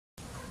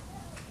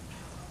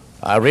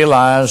I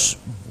realize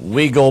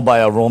we go by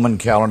a Roman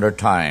calendar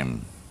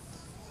time,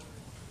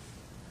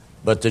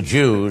 but the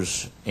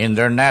Jews, in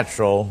their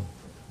natural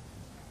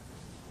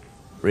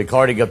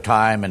recording of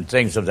time and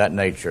things of that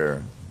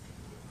nature,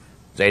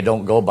 they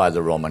don't go by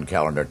the Roman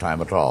calendar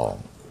time at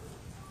all.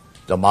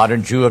 The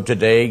modern Jew of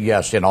today,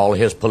 yes, in all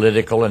his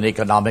political and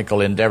economical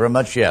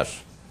endeavorments, yes,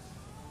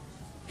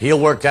 he'll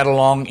work that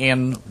along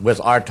in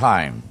with our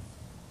time.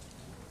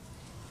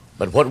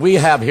 But what we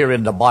have here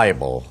in the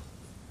Bible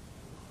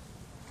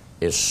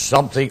is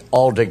something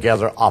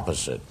altogether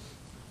opposite.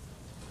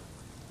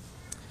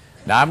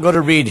 Now I'm going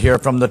to read here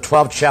from the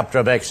 12th chapter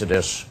of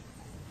Exodus,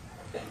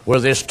 where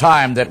this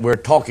time that we're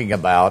talking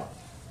about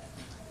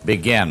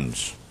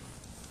begins.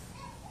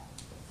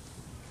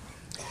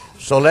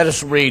 So let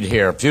us read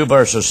here a few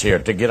verses here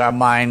to get our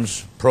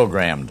minds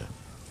programmed.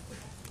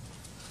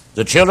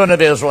 The children of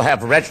Israel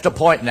have reached a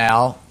point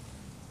now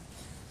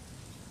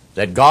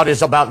that God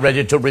is about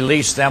ready to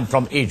release them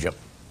from Egypt.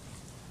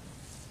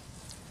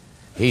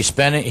 He's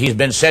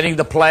been sending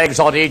the plagues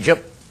on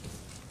Egypt.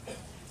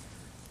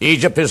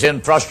 Egypt is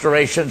in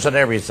frustrations and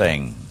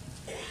everything.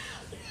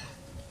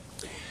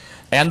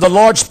 And the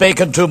Lord spake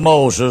unto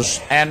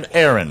Moses and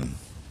Aaron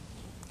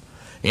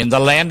in the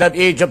land of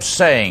Egypt,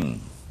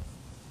 saying,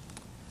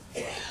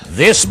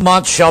 This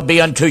month shall be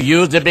unto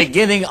you the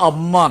beginning of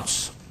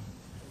months.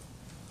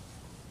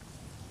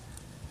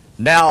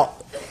 Now,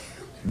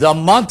 the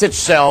month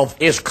itself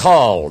is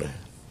called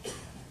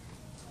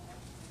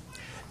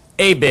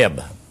Abib.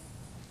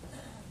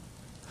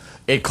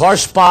 It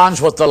corresponds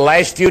with the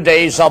last few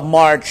days of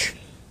March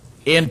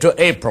into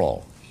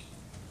April.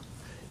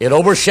 It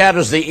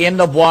overshadows the end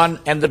of one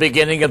and the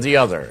beginning of the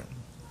other.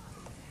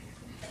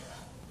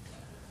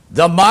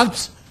 The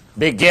month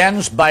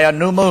begins by a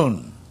new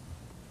moon.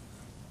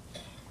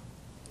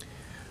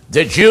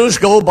 The Jews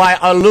go by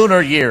a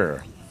lunar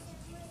year.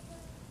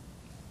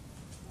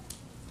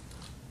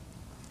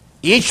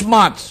 Each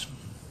month,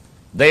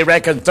 they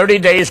reckon 30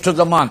 days to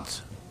the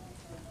month.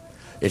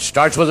 It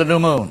starts with a new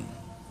moon.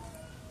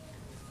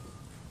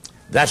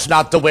 That's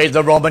not the way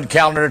the Roman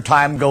calendar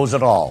time goes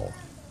at all.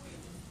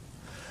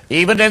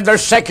 Even in their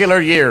secular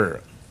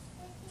year,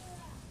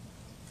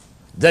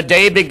 the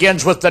day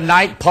begins with the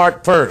night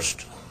part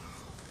first.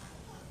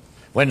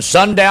 When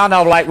sundown,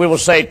 like we will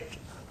say,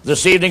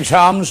 this evening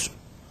comes,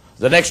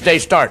 the next day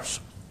starts.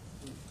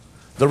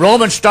 The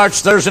Roman starts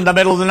Thursday in the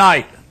middle of the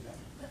night.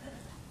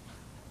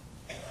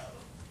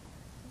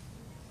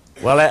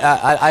 Well,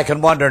 I can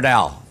wonder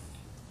now.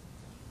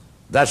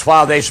 That's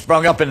why they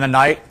sprung up in the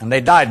night and they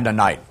died in the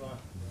night.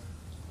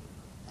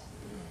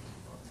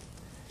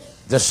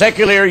 The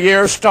secular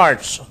year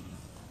starts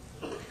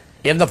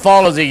in the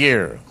fall of the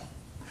year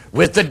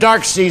with the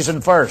dark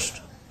season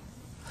first.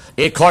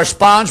 It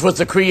corresponds with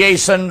the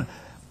creation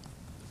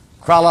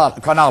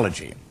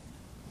chronology,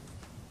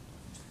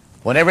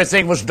 when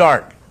everything was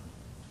dark.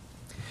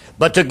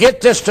 But to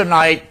get this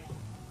tonight,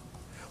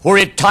 where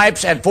it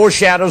types and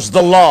foreshadows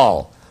the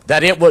law,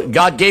 that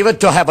God gave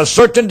it to have a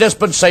certain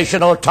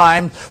dispensational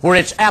time where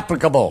it's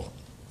applicable.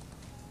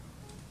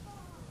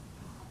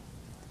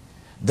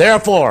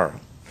 Therefore,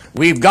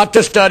 we've got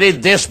to study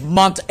this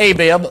month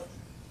Abib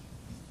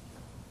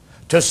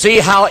to see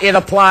how it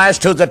applies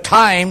to the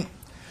time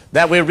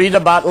that we read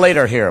about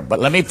later here. But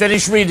let me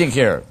finish reading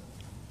here.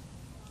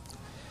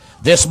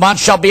 This month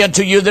shall be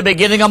unto you the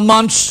beginning of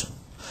months.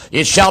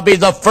 It shall be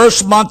the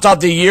first month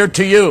of the year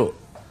to you.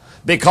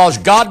 Because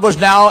God was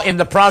now in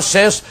the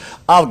process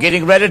of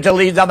getting ready to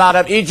lead them out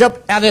of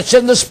Egypt, and it's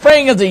in the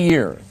spring of the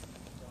year.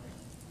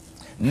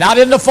 Not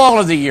in the fall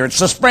of the year. It's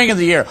the spring of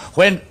the year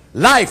when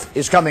life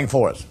is coming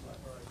forth.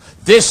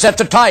 This set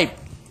the type.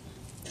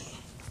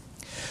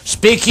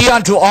 Speak ye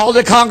unto all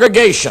the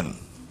congregation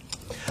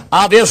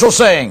of Israel,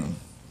 saying,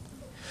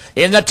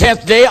 In the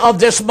 10th day of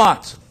this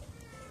month,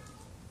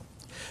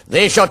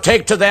 they shall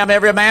take to them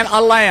every man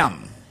a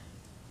lamb,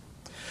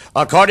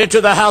 according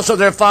to the house of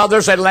their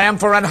fathers, a lamb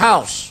for an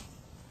house.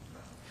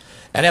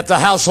 And if the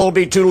household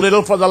be too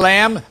little for the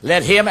lamb,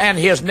 let him and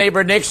his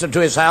neighbor next unto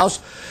his house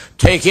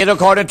take it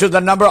according to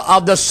the number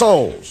of the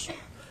souls.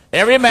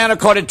 Every man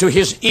according to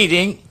his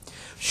eating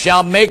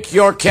shall make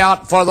your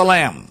count for the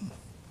lamb.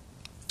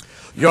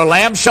 Your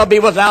lamb shall be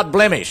without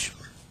blemish.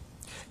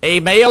 A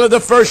male of the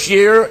first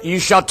year, you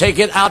shall take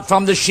it out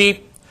from the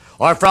sheep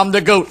or from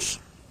the goats.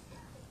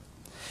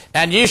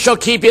 And ye shall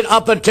keep it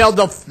up until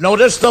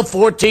notice the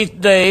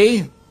 14th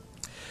day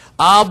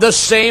of the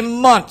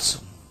same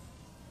month.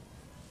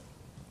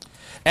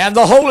 And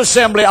the whole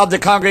assembly of the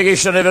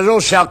congregation of Israel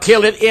shall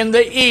kill it in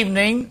the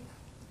evening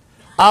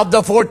of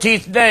the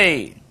 14th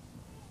day.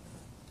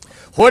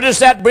 Where does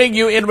that bring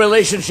you in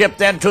relationship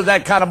then to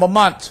that kind of a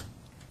month?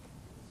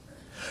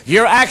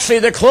 You're actually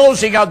the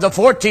closing of the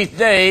 14th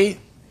day,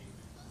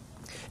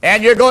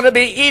 and you're going to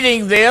be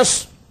eating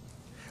this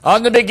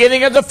on the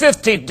beginning of the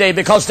 15th day,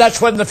 because that's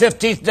when the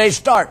 15th day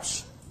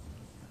starts.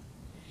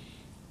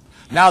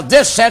 Now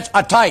this sets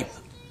a type.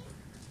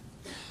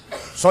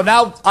 So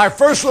now our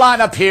first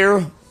line up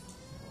here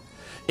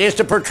is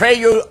to portray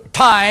you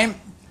time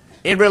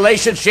in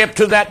relationship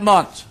to that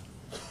month.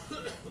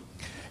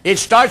 It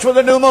starts with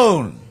a new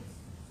moon.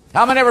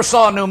 How many ever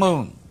saw a new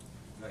moon?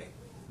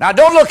 Now,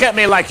 don't look at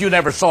me like you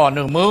never saw a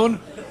new moon.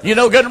 You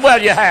know good and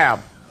well you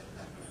have.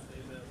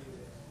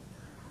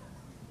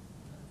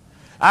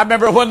 I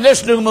remember when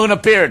this new moon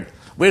appeared,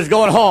 we was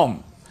going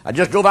home. I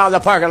just drove out of the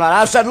parking lot.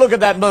 I said, look at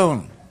that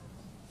moon.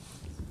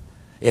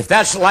 If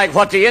that's like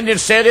what the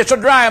Indians said, it's a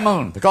dry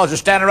moon because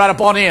it's standing right up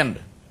on end.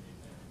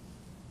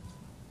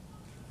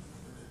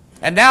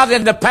 And now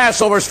then the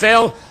Passovers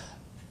fell,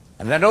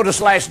 and I noticed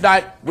last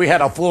night we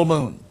had a full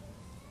moon.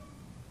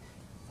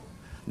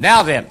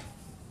 Now then,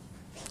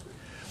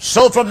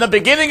 so from the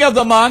beginning of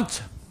the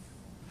month,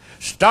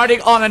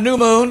 starting on a new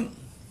moon,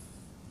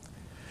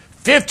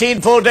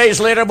 15 full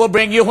days later will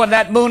bring you when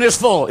that moon is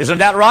full. Isn't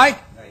that right?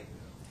 Right.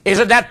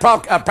 Isn't that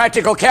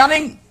practical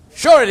counting?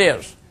 Sure it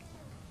is.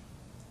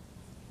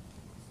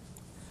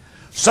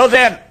 So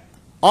then,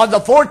 on the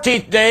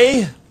 14th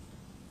day,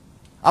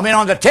 on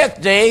the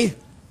 10th day,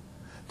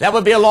 that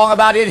would be along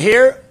about in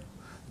here,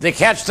 they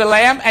catch the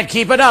lamb and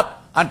keep it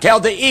up until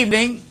the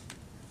evening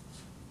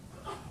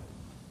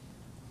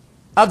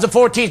of the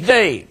 14th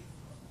day.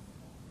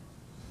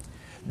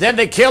 Then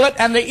they kill it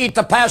and they eat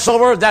the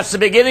Passover. That's the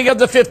beginning of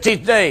the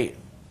 15th day.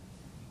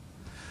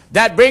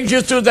 That brings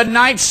you through the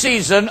 9th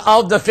season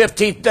of the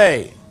 15th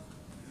day.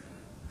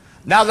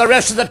 Now the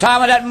rest of the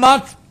time of that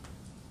month,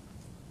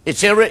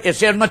 it's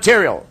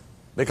immaterial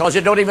because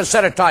you don't even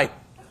set a type.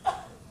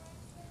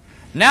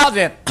 Now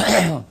then,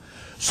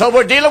 so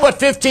we're dealing with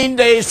 15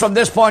 days from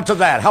this point to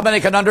that. How many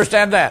can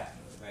understand that?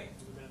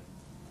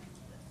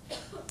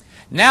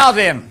 Now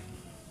then,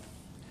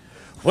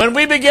 when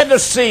we begin to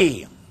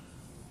see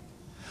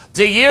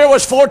the year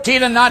was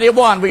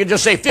 1491, we can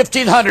just say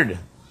 1500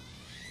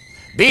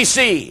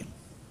 BC.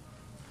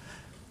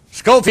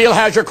 Schofield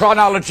has your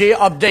chronology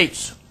of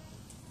dates.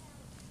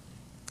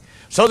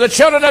 So the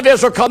children of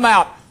Israel come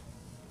out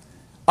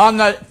on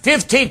the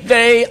 15th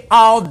day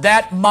of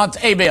that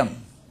month, Abib,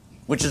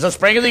 which is the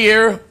spring of the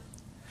year,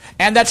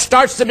 and that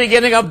starts the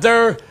beginning of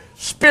their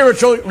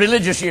spiritual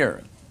religious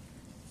year.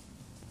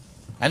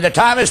 And the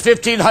time is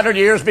 1500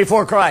 years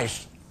before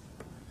Christ.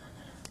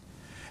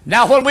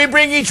 Now when we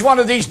bring each one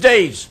of these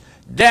days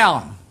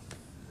down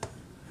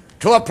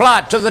to a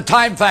plot, to the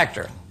time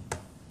factor,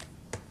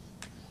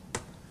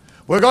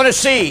 we're going to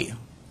see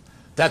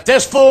that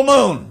this full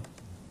moon,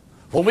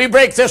 when we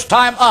break this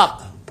time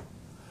up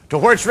to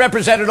where it's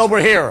represented over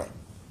here.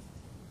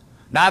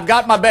 Now I've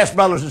got my best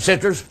brothers and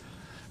sisters.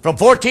 From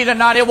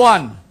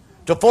 1491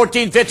 to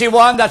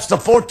 1451, that's the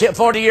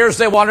 40 years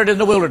they wandered in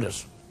the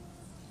wilderness.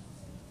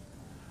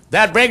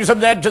 That brings them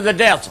then to the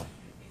death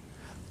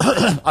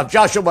of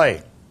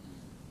Joshua.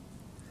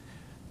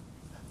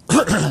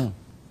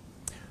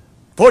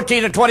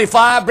 14 to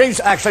 25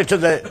 brings actually to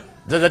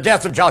the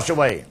death of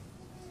Joshua.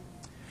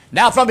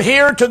 Now from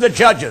here to the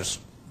Judges,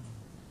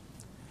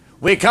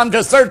 we come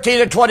to 13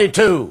 to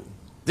 22.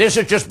 This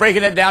is just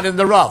breaking it down in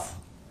the rough.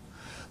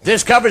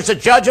 This covers the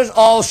Judges,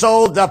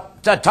 also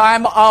the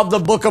time of the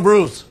book of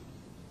Ruth.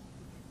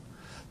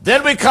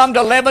 Then we come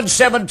to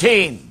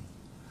 11:17.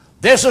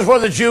 This is where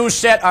the Jews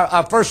set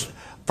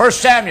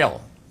First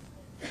Samuel.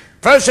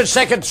 1st and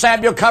 2nd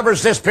Samuel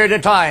covers this period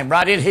of time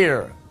right in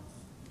here.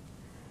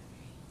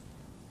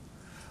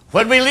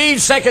 When we leave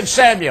 2nd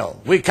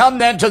Samuel, we come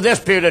then to this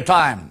period of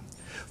time.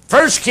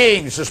 1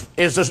 Kings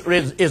is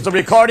the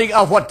recording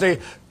of what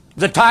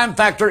the time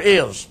factor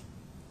is.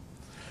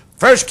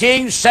 1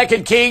 Kings,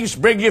 2 Kings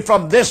bring you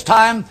from this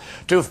time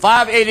to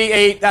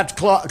 588. That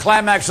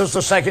climaxes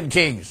the 2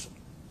 Kings.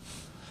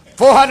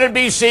 400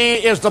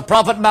 BC is the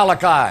prophet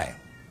Malachi.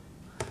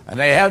 And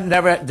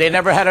they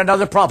never had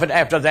another prophet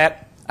after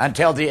that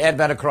until the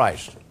advent of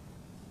Christ.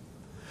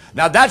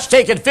 Now that's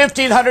taken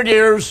 1,500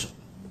 years,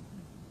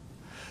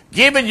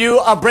 giving you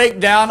a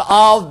breakdown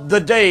of the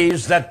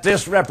days that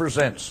this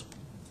represents.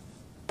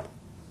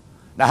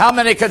 Now how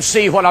many can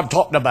see what I'm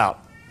talking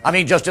about? I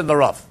mean just in the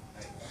rough.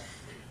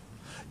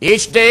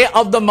 Each day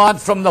of the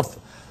month from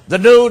the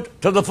new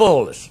to the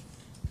fullest.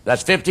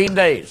 That's 15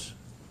 days.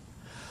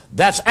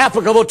 That's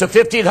applicable to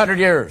 1,500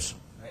 years.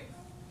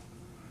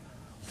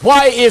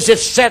 Why is it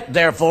set,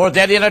 therefore,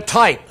 that in a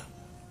type?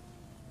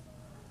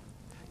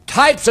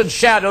 Types and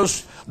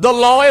shadows, the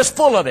law is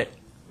full of it.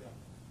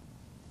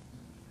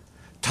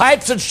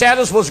 Types and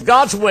shadows was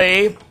God's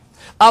way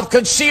of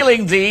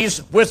concealing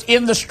these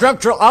within the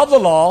structure of the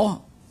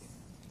law,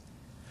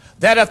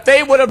 that if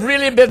they would have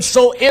really been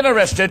so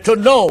interested to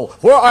know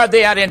where are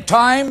they at in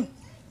time,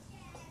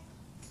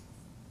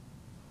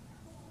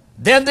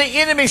 then the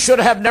enemy should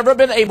have never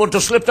been able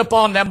to slip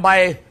upon them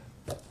by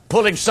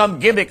pulling some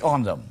gimmick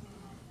on them.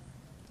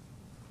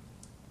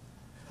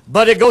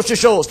 But it goes to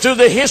show, through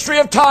the history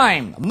of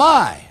time,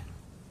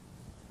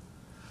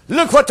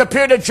 look what the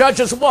period of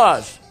Judges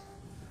was.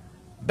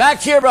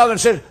 Back here, brother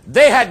and sister,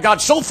 they had got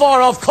so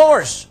far off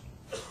course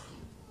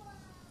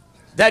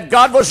that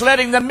God was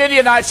letting the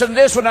Midianites and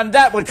this one and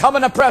that would come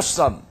and oppress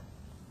them.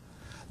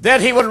 That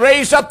he would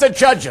raise up the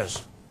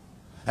judges.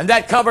 And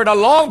that covered a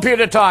long period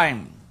of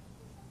time.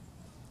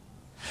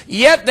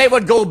 Yet they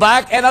would go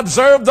back and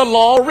observe the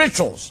law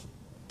rituals.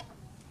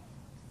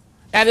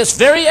 And it's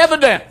very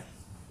evident,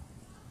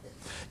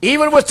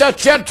 even with the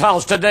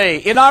Gentiles today,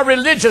 in our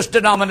religious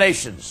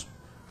denominations.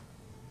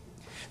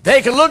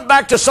 They can look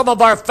back to some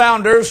of our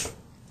founders,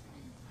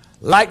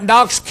 like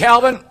Knox,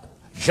 Calvin,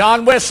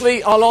 John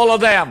Wesley, all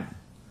of them.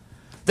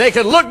 They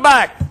can look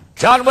back.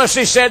 John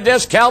Wesley said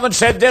this, Calvin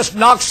said this,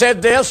 Knox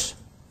said this.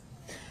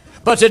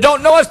 But they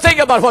don't know a thing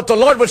about what the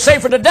Lord would say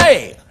for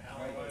today.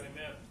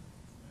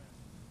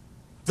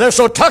 They're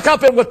so tucked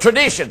up in with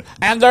tradition,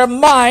 and their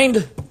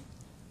mind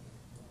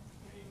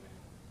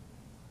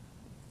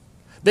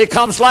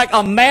becomes like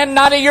a man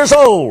 90 years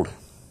old.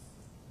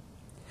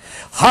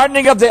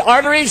 Hardening of the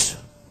arteries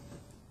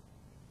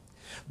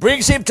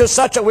brings him to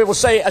such a, we will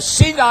say, a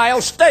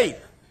senile state.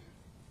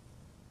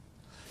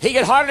 He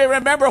can hardly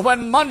remember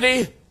when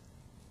Monday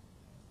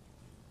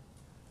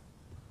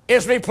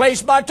is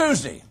replaced by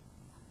Tuesday.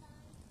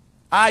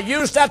 I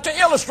use that to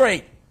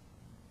illustrate.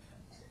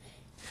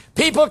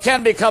 People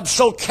can become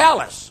so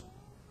callous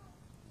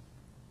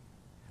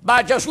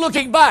by just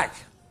looking back,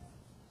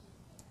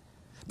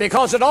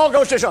 because it all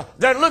goes to show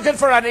they're looking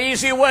for an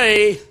easy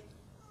way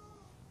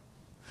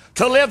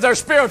to live their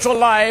spiritual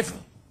life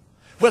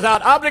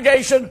without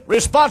obligation,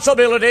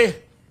 responsibility,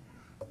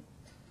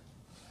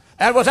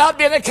 and without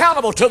being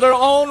accountable to their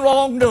own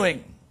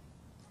wrongdoing.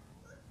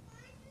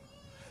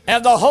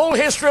 And the whole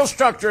history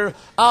structure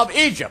of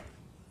Egypt,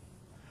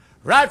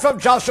 right from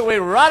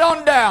Joshua right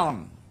on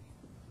down,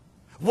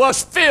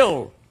 was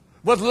filled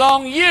with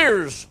long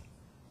years,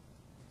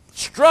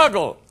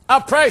 struggle,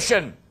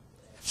 oppression,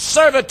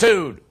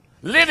 servitude,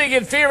 living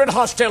in fear and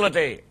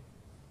hostility.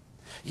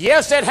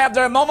 Yes, they'd have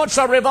their moments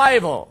of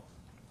revival.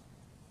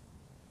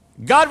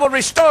 God would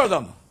restore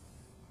them.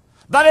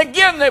 But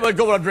again, they would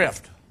go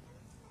adrift.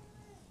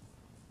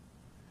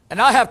 And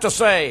I have to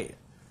say,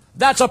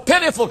 that's a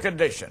pitiful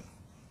condition.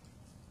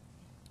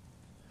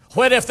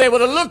 When if they would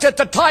have looked at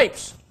the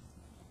types,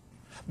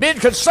 been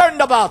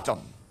concerned about them,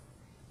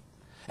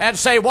 and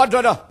say,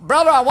 brother,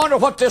 I wonder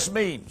what this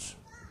means.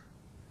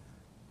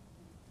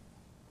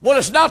 Well,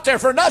 it's not there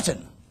for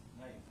nothing.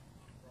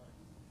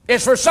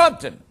 It's for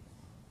something.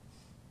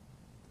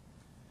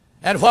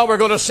 And while we're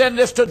going to send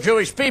this to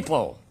Jewish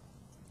people,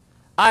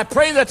 I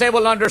pray that they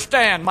will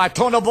understand my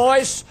tone of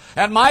voice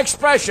and my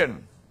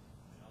expression.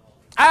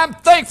 I'm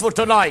thankful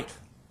tonight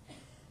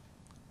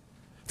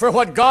for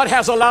what God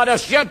has allowed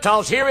us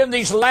Gentiles here in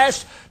these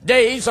last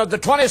days of the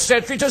 20th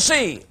century to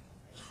see.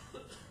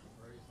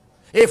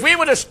 If we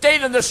would have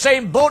stayed in the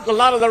same boat, a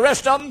lot of the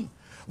rest of them,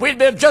 we'd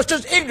been just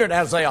as ignorant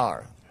as they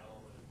are.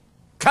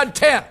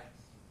 Content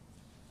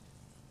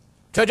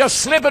to just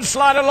slip and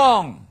slide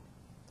along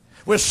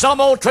with some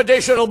old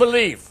traditional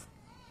belief.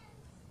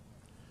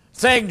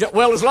 Saying,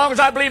 well, as long as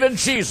I believe in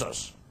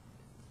Jesus.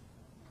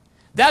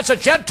 That's a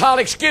Gentile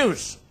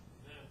excuse.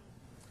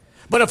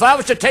 But if I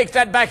was to take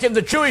that back in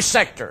the Jewish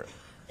sector,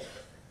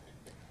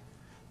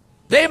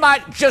 they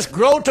might just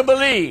grow to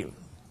believe,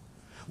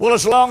 well,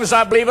 as long as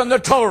I believe in the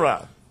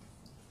Torah.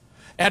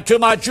 And to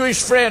my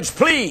Jewish friends,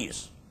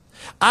 please,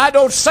 I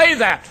don't say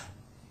that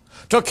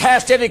to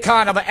cast any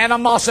kind of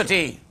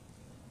animosity.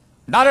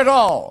 Not at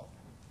all.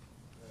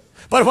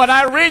 But when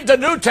I read the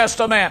New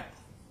Testament,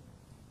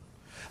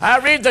 I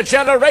read the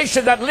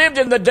generation that lived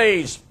in the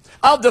days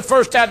of the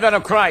first advent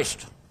of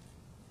Christ.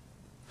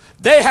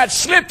 They had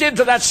slipped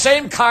into that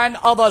same kind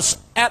of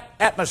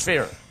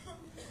atmosphere.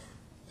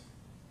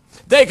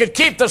 They could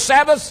keep the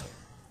Sabbath,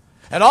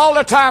 and all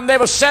the time they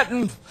were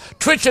sitting,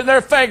 twitching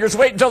their fingers,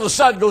 waiting until the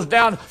sun goes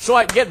down so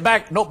I can get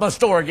back and open my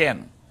store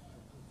again.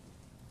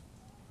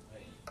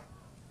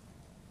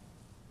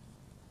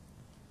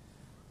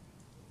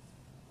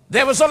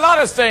 There was a lot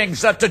of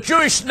things that the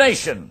Jewish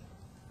nation,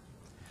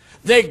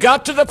 they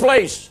got to the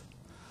place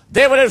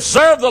they would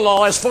observe the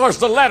law as far as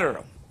the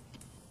letter.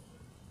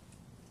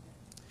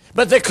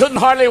 But they couldn't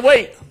hardly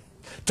wait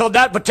till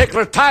that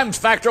particular time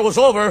factor was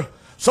over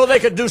so they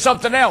could do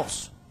something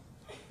else.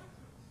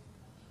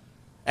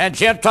 And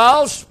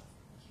Gentiles,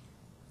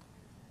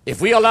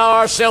 if we allow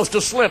ourselves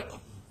to slip,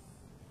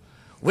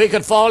 we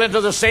could fall into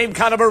the same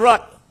kind of a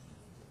rut.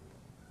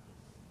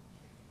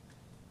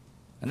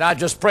 And I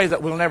just pray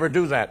that we'll never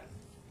do that.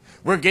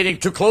 We're getting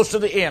too close to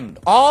the end.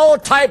 All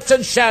types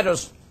and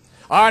shadows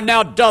are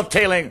now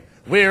dovetailing.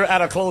 We're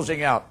at a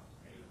closing out.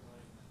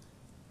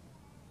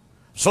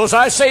 So as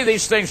I say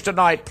these things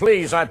tonight,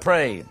 please, I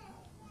pray,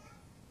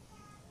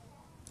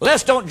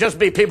 let's don't just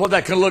be people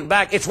that can look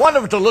back. It's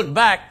wonderful to look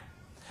back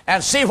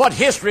and see what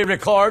history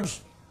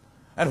records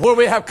and where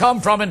we have come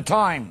from in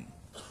time.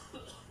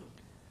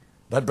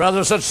 But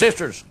brothers and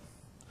sisters,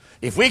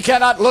 if we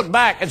cannot look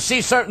back and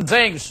see certain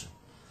things,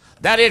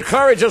 that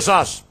encourages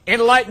us,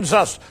 enlightens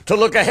us to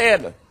look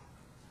ahead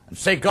and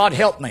say, God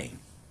help me.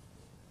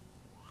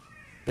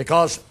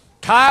 Because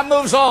time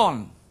moves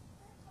on.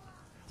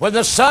 When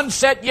the sun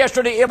set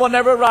yesterday, it will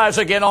never rise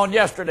again on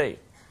yesterday.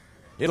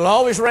 It'll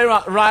always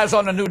rise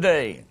on a new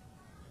day.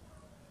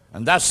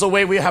 And that's the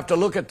way we have to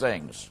look at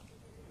things.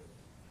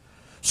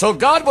 So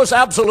God was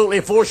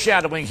absolutely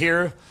foreshadowing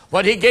here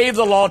when he gave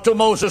the law to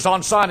Moses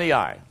on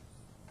Sinai.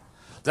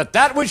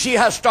 that which he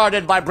has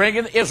started by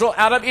bringing Israel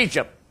out of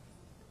Egypt,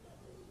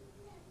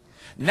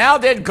 now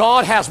then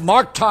God has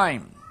marked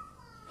time.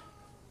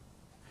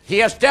 He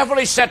has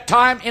definitely set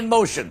time in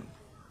motion.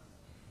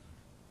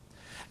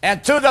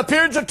 And through the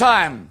periods of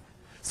time,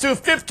 through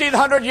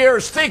 1,500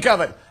 years, think of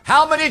it,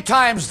 how many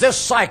times this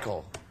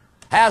cycle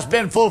has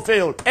been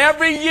fulfilled.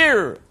 Every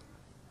year,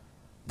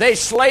 they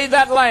slay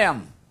that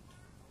lamb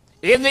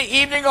in the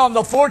evening on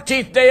the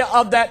 14th day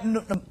of that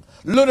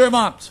lunar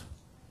month.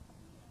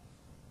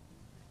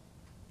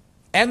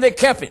 And they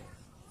kept it.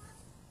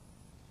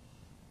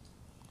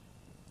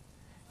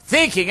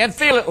 Thinking and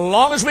feeling, as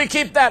long as we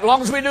keep that, as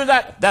long as we do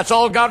that, that's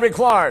all God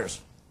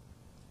requires.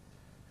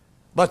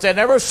 But they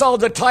never saw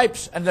the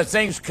types and the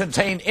things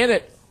contained in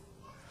it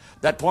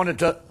that pointed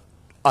to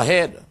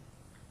ahead.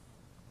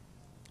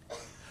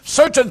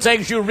 Certain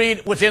things you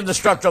read within the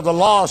structure of the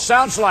law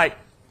sounds like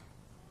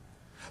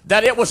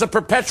that it was a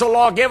perpetual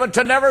law given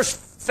to never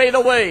fade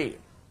away.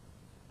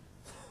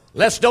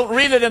 Let's don't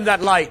read it in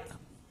that light,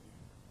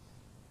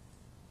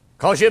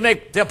 because you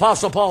make the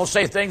Apostle Paul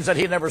say things that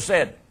he never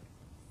said.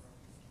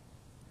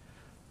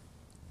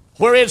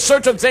 Wherein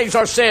certain things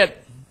are said,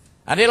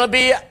 and it'll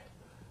be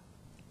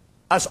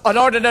an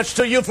ordinance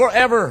to you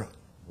forever.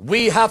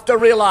 We have to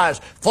realize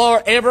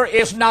forever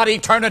is not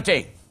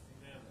eternity.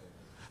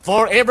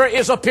 Forever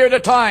is a period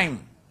of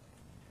time.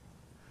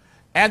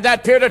 And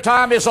that period of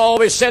time is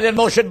always set in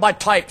motion by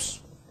types.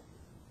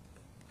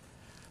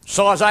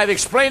 So as I've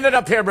explained it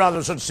up here,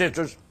 brothers and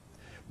sisters,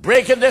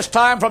 breaking this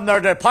time from their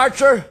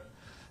departure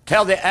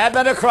till the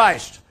advent of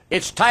Christ,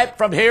 it's typed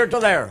from here to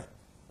there.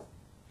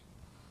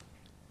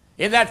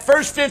 In that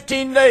first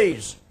 15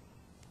 days,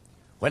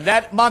 when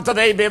that month of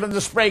Abib in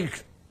the spring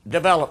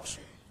develops,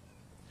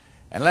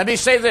 and let me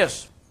say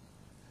this,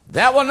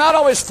 that will not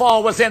always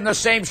fall within the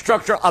same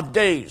structure of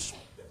days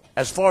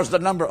as far as the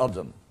number of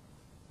them.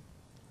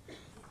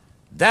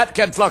 That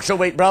can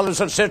fluctuate, brothers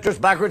and sisters,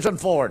 backwards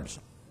and forwards.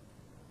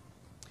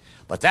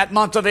 But that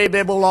month of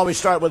Abib will always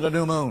start with a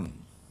new moon.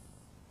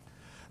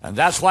 And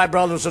that's why,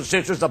 brothers and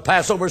sisters, the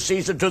Passover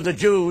season to the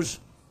Jews,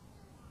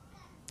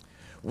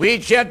 we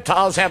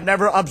Gentiles have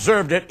never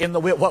observed it in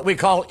what we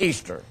call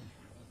Easter.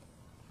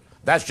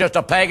 That's just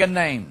a pagan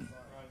name.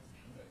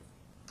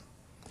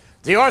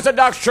 The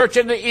Orthodox Church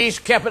in the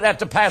East kept it at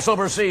the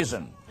Passover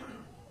season.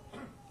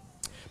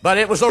 But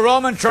it was the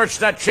Roman Church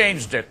that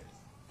changed it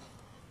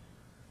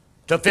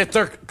to fit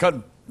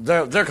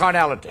their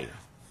carnality.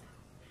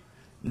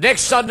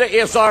 Next Sunday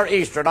is our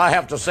Easter, and I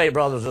have to say,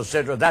 brothers and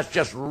sisters, that's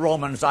just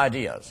Romans'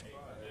 ideas.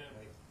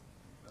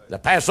 The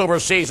Passover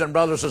season,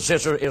 brothers and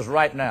sisters, is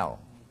right now.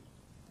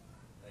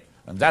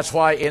 And that's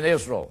why in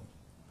Israel,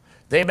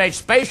 they made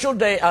spatial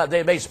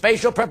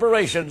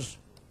preparations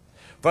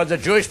for the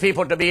Jewish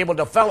people to be able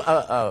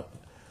to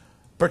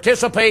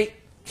participate,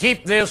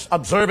 keep this,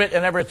 observe it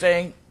and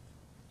everything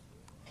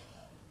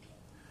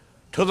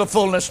to the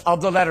fullness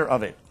of the letter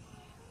of it.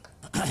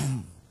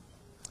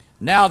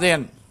 Now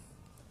then,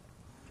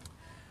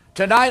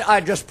 tonight I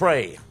just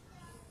pray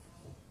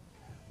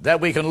that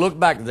we can look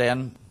back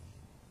then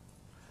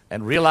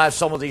and realize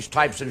some of these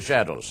types and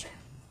shadows.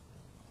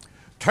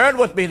 Turn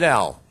with me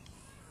now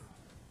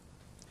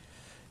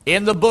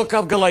in the book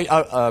of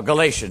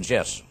Galatians,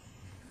 yes.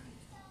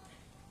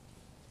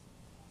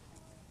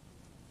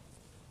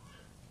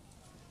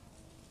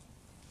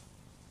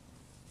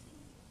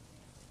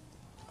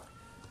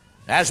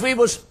 As we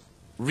was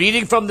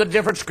reading from the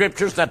different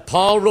scriptures that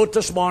Paul wrote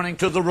this morning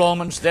to the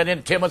Romans, then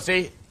in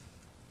Timothy,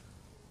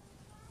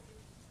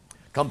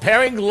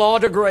 comparing law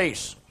to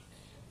grace,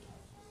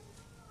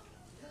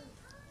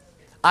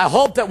 I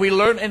hope that we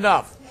learn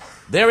enough.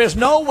 There is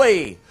no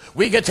way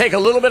we can take a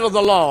little bit of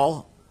the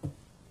law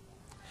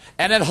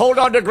and then hold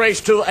on to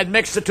grace too and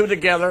mix the two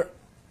together.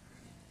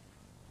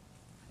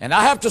 And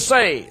I have to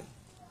say,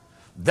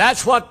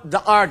 that's what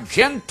our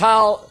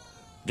Gentile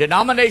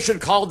denomination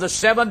called the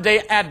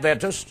Seventh-day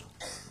Adventist,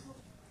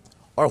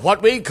 or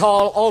what we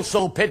call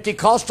also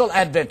Pentecostal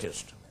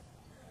Adventist.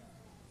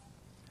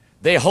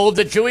 They hold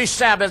the Jewish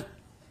Sabbath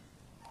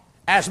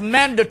as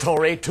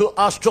mandatory to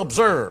us to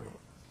observe.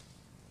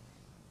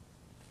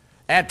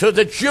 And to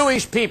the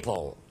Jewish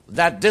people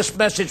that this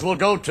message will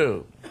go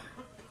to,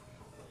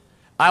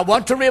 I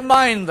want to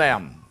remind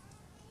them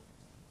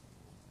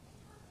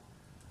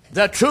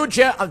the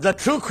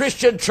true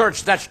Christian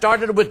church that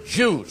started with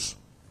Jews,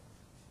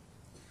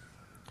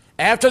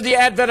 after the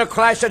advent of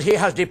Christ, that he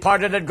has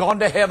departed and gone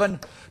to heaven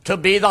to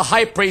be the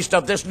high priest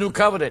of this new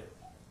covenant.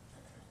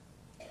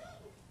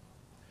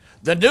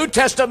 The New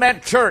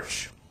Testament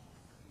church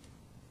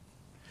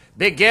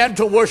began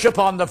to worship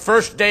on the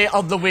first day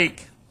of the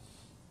week.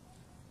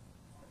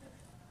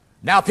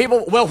 Now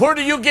people, well, where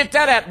do you get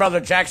that at, Brother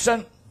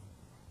Jackson?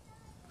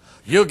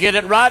 You get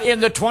it right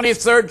in the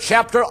 23rd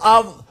chapter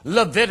of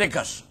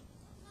Leviticus.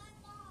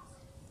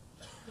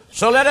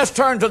 So let us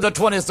turn to the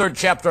 23rd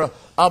chapter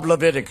of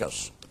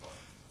Leviticus.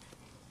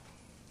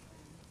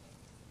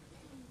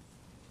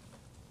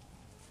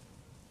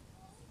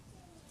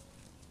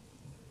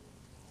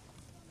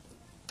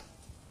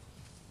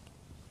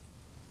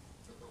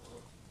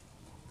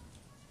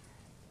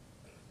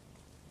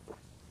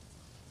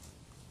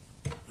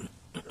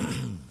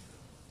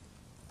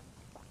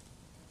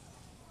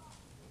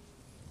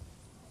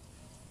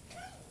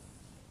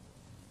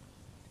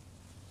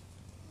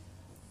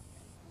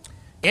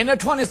 In the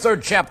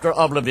 23rd chapter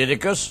of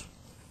Leviticus,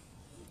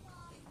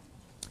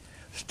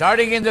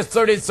 starting in the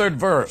 33rd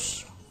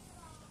verse,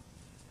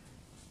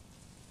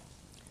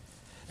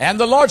 and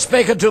the Lord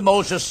spake unto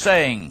Moses,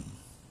 saying,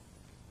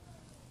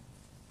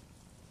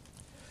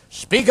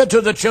 Speak unto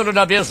the children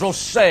of Israel,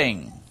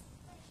 saying,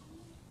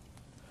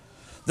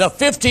 The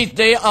 15th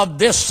day of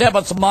this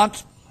 7th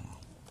month.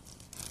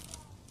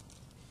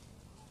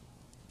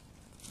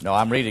 No,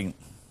 I'm reading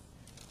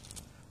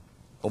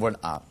over and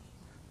out.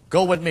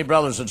 Go with me,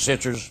 brothers and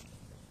sisters,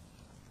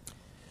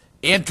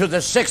 into the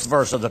 6th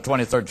verse of the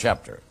 23rd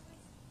chapter.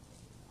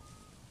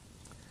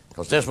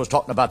 Because this was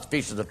talking about the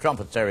Feast of the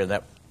Trumpets area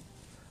that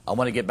I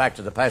want to get back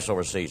to the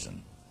Passover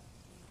season.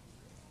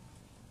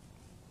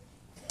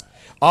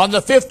 On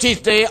the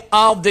 15th day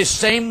of this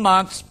same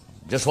month,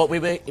 just what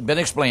we've been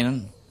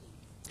explaining,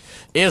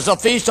 is the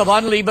Feast of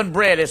Unleavened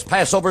Bread. It's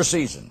Passover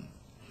season.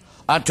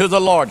 Unto the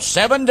Lord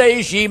 7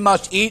 days ye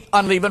must eat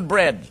unleavened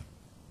bread.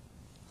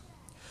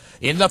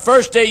 In the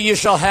first day you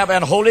shall have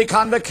an holy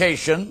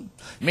convocation,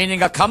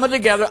 meaning a coming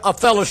together, a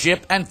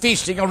fellowship, and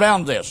feasting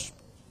around this.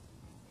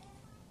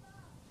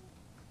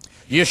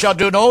 You shall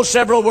do no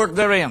several work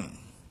therein.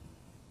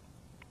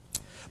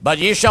 But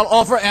ye shall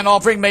offer an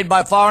offering made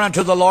by fire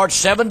unto the Lord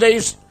 7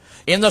 days.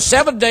 In the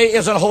 7th day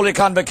is a holy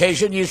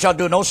convocation. Ye shall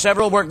do no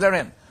several work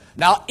therein.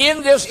 Now,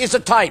 in this is a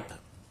type.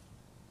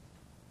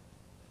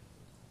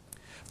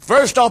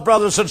 First off,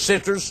 brothers and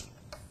sisters,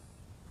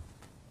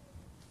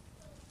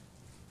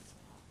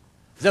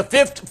 the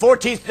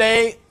 14th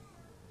day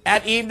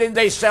at evening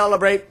they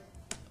celebrate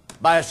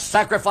by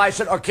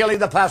sacrificing or killing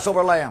the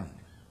Passover lamb.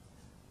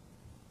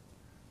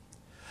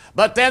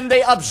 But then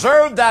they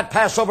observe that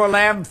Passover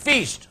lamb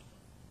feast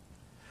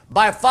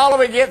by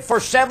following it for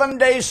 7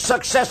 days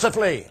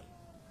successively,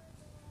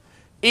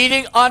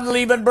 eating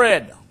unleavened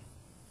bread.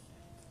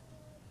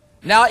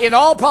 Now, in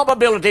all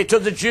probability, to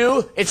the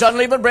Jew, it's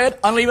unleavened bread.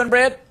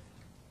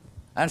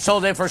 And so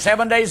they, for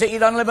 7 days they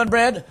eat unleavened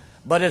bread,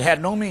 but it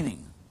had no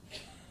meaning.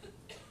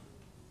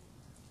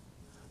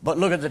 But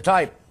look at the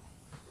type.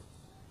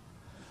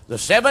 The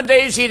 7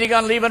 days eating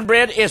unleavened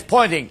bread is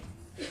pointing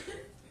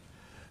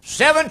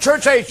 7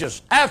 church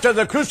ages after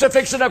the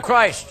crucifixion of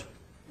Christ.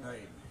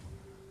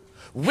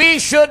 We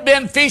should have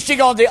been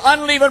feasting on the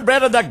unleavened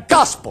bread of the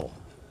gospel.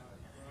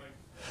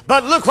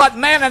 But look what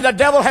man and the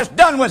devil has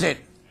done with it.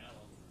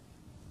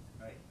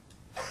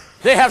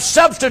 They have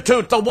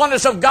substituted the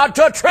oneness of God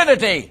to a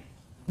Trinity.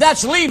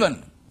 That's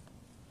leaven.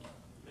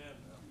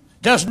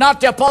 Does not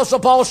the Apostle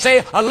Paul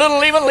say, a little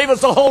leaven leavens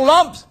the whole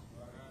lump?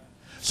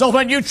 So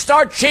when you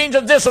start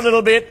changing this a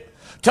little bit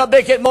to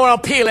make it more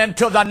appealing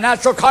to the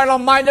natural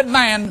carnal-minded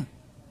man,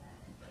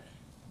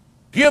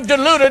 you've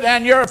diluted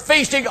and you're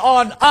feasting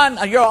on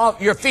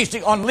you're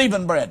feasting on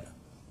leavened bread.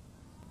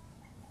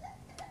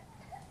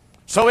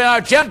 So in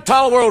our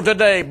Gentile world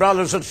today,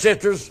 brothers and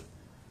sisters,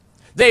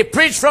 they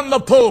preach from the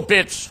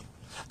pulpits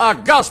a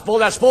gospel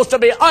that's supposed to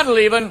be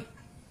unleavened,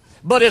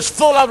 but it's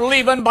full of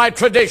leaven by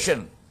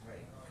tradition.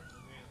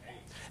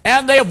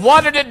 And they've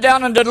watered it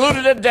down and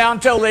diluted it down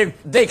until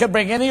they could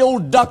bring any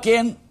old duck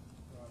in.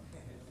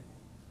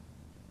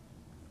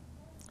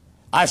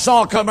 I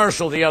saw a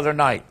commercial the other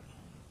night.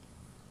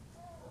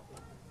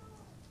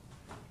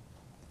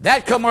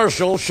 That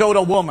commercial showed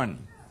a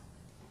woman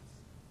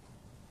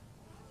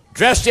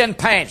dressed in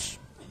pants.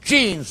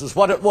 Jeans is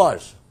what it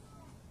was.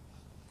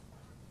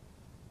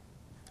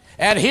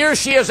 And here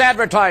she is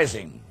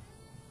advertising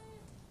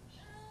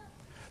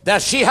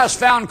that she has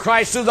found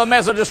Christ through the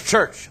Methodist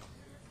Church.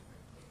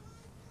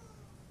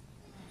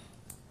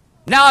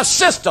 Now a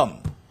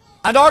system,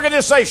 an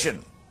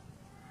organization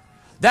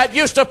that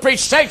used to preach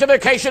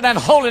sanctification and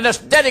holiness,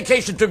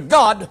 dedication to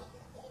God,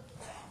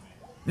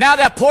 now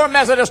that poor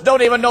Methodists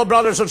don't even know,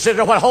 brothers and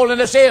sisters, what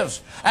holiness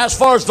is as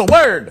far as the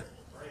Word.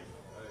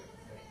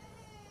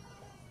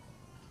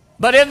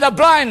 But in the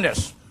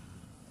blindness,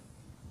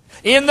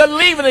 in the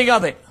leavening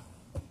of it,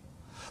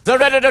 they're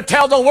ready to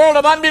tell the world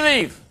of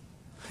unbelief,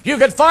 you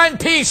can find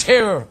peace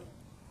here.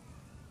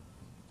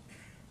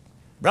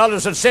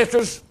 Brothers and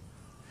sisters,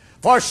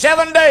 for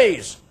 7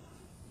 days,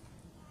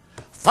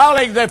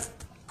 following the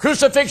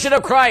crucifixion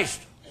of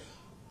Christ,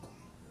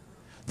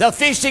 the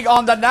feasting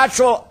on the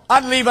natural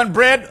unleavened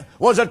bread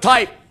was a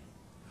type.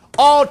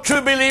 All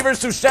true believers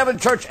through 7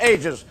 church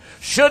ages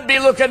should be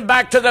looking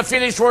back to the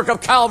finished work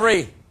of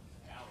Calvary.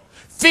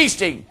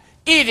 Feasting,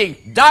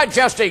 eating,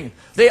 digesting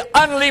the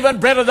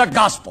unleavened bread of the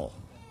gospel.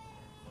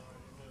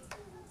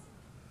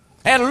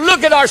 And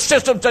look at our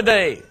system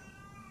today.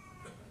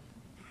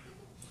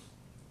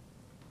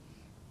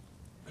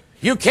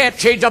 You can't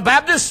change a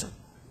Baptist.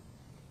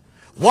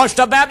 Once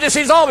a Baptist,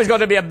 he's always going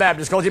to be a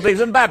Baptist because he believes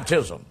in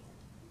baptism.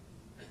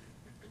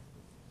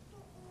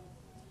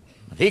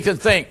 He can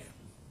think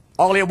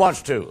all he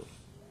wants to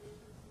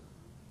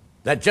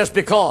that just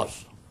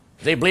because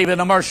they believe in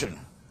immersion,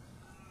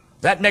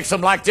 that makes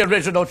them like the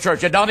original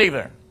church. You don't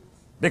either.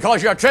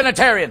 Because you're a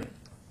Trinitarian.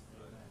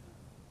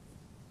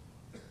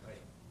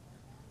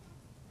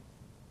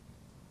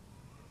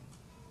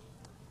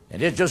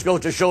 And it just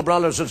goes to show,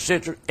 brothers and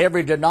sisters,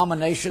 every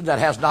denomination that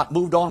has not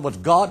moved on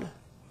with God,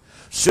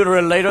 sooner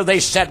or later they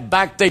set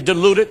back, they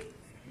dilute it.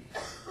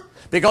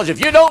 Because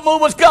if you don't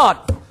move with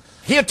God,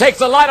 He'll take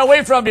the light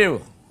away from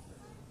you.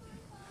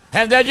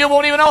 And then you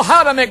won't even know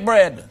how to make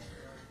bread.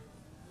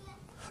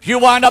 You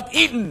wind up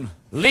eating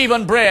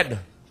leavened bread.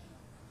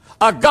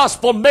 A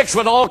gospel mixed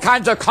with all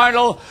kinds of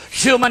carnal,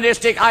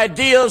 humanistic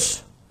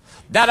ideas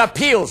that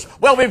appeals.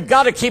 Well, we've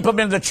got to keep them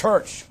in the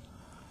church.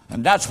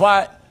 And that's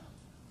why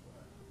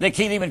they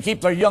can't even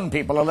keep their young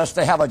people unless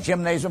they have a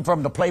gymnasium for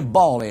them to play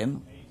ball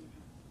in.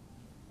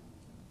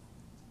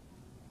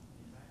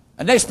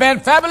 And they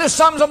spend fabulous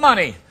sums of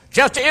money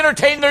just to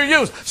entertain their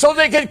youth so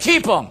they can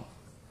keep them.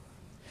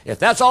 If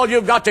that's all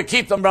you've got to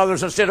keep them,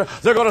 brothers and sisters,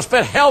 they're going to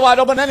spit hell wide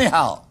open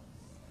anyhow.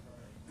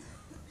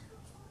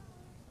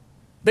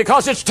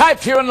 Because it's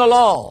typed here in the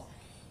law.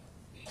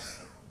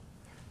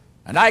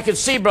 And I can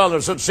see,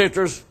 brothers and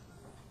sisters,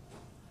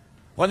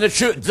 when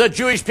the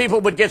Jewish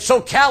people would get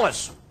so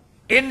callous,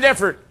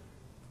 indifferent,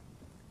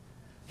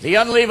 the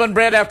unleavened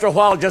bread after a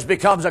while just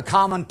becomes a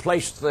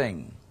commonplace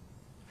thing.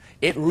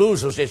 It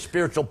loses its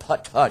spiritual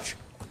touch.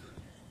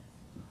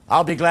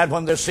 I'll be glad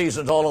when this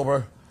season's all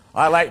over.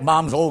 I like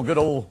Mom's old, good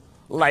old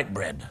light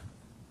bread.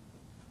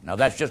 Now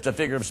that's just a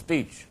figure of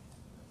speech.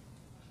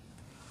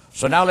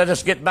 So now let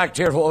us get back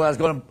to here what I was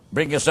going to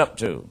bring us up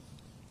to.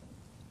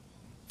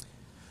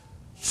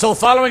 So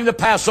following the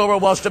Passover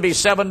was to be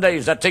 7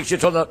 days. That takes you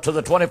to the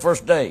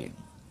 21st day.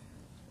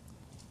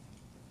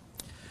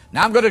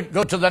 Now I'm going to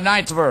go to the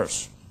 9th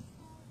verse.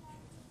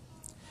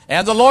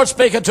 And the Lord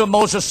spake unto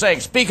Moses, saying,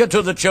 Speak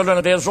unto the children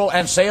of Israel,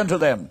 and say unto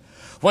them,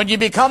 When ye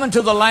be come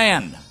into the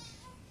land,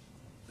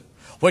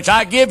 which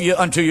I give you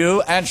unto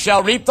you, and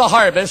shall reap the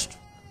harvest,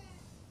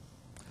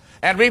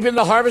 and reaping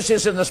the harvest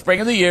is in the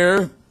spring of the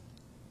year,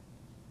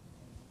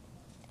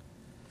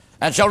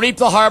 and shall reap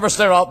the harvest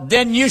thereof,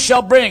 then you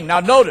shall bring,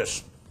 now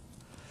notice,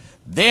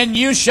 then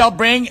you shall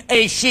bring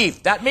a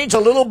sheaf. That means a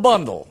little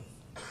bundle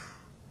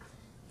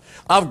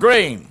of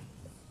grain.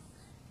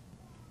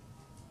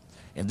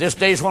 In this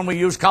days when we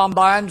use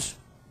combines,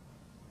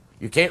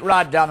 you can't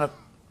ride down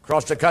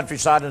across the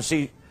countryside and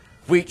see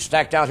wheat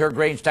stacked out here,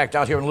 grain stacked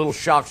out here in little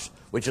shocks,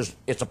 which is,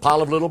 it's a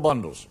pile of little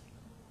bundles.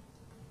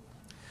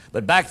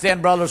 But back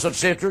then, brothers and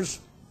sisters,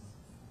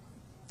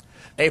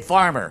 a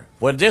farmer,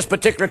 when this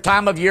particular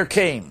time of year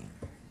came,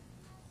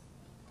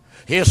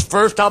 his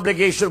first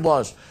obligation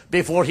was,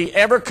 before he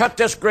ever cut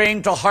this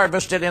grain, to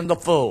harvest it in the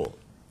full.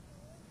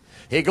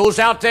 He goes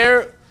out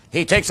there,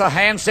 he takes a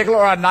hand sickle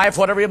or a knife,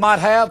 whatever you might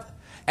have,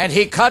 and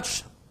he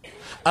cuts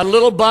a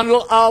little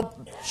bundle of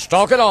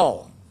stalk and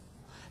all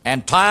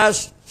and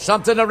ties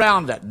something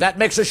around it. That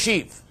makes a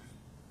sheaf.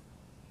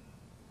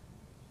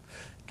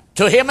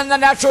 To him in the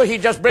natural, he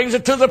just brings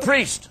it to the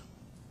priest.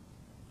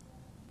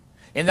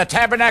 In the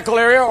tabernacle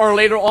area, or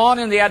later on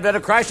in the advent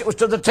of Christ, it was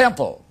to the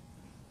temple.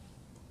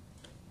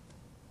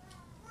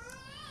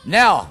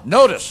 Now,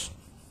 notice,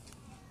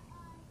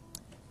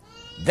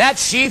 that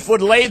sheaf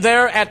would lay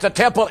there at the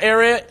temple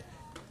area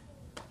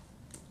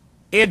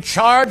in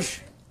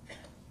charge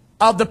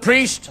of the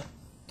priest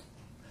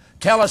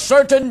till a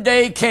certain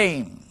day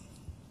came.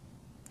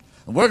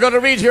 We're going to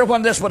read here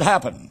when this would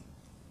happen.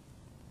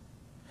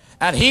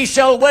 And he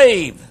shall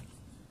wave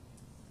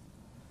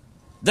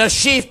the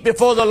sheaf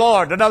before the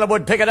Lord. Another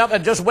would pick it up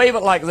and just wave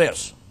it like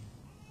this.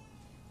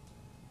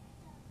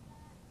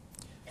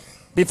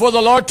 Before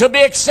the Lord, to be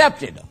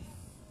accepted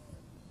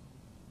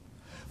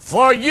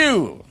for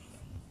you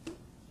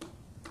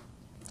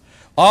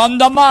on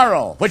the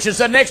morrow, which is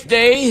the next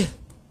day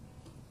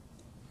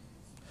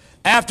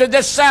after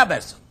the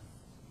Sabbath.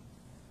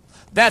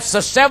 That's the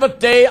 7th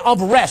day of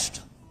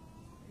rest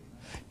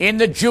in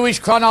the Jewish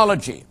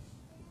chronology.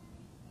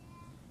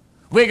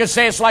 We could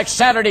say it's like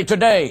Saturday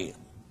today.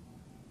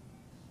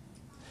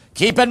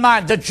 Keep in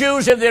mind, the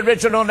Jews in the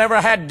original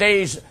never had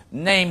days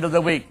named of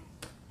the week.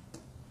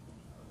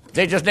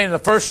 They just named the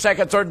first,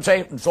 second, third,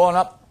 and so on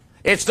up.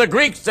 It's the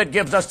Greeks that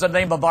gives us the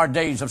name of our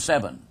days of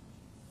 7.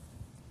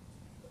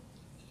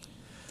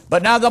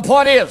 But now the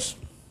point is,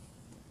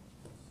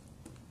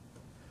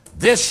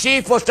 this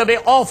sheaf was to be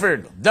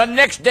offered the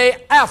next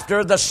day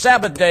after the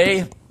Sabbath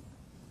day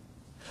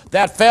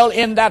that fell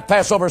in that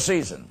Passover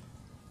season.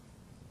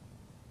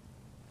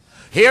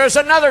 Here's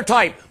another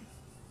type.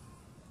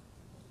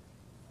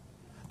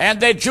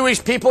 And the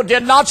Jewish people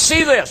did not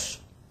see this.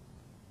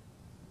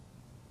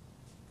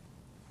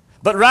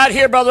 But right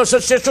here, brothers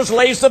and sisters,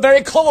 lays the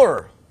very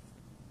core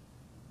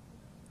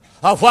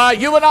of why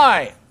you and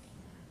I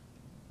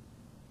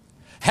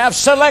have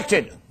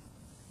selected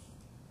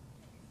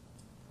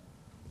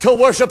to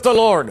worship the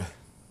Lord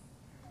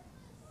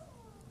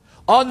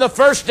on the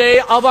first day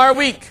of our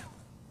week.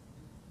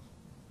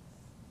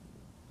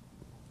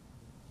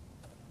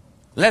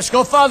 Let's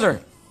go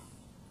further.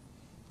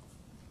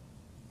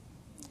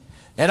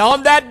 And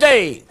on that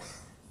day,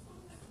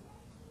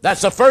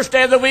 that's the first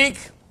day of the week,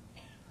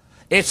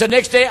 it's the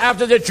next day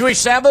after the Jewish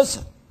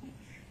Sabbath,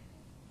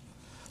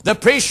 the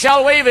priest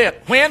shall wave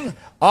it. When?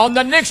 On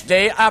the next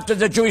day after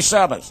the Jewish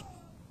Sabbath.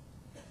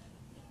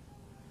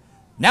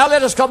 Now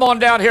let us come on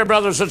down here,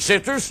 brothers and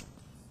sisters.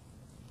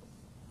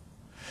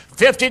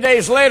 50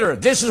 days later,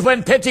 this is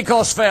when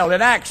Pentecost fell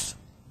in Acts.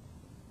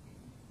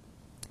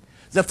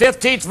 The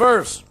 15th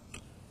verse.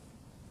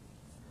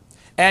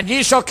 And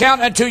ye shall count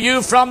unto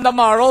you from the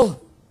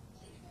morrow,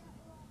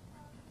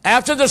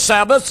 after the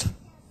Sabbath,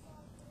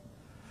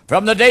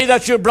 from the day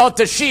that you brought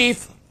the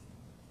sheaf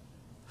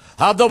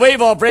of the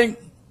wave offering,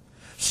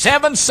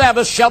 7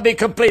 Sabbaths shall be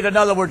complete. In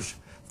other words,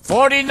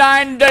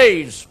 49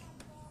 days.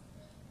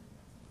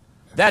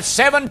 That's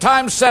 7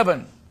 times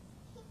 7.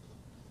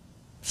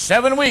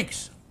 7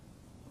 weeks.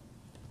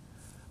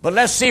 But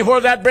let's see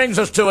where that brings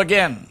us to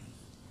again.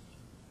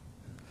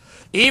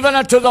 Even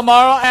unto the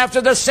morrow after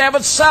the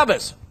 7th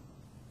Sabbath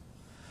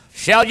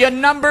shall ye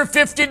number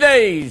 50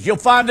 days. You'll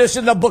find this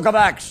in the book of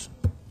Acts.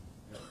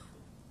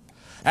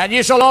 And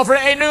ye shall offer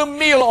a new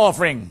meat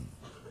offering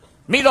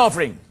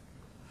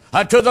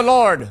unto the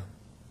Lord.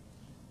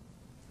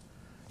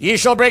 Ye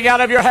shall bring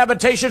out of your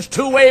habitations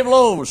 2 wave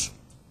loaves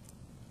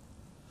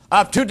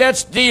of 2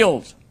 dense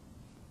deals.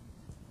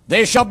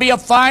 They shall be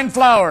of fine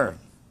flour.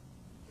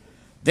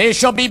 They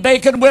shall be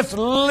baken with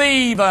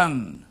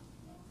leaven,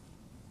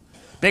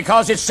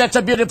 because it sets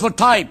a beautiful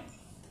type.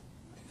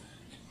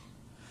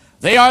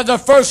 They are the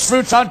first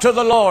fruits unto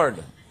the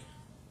Lord.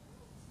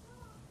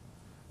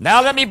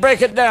 Now let me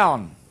break it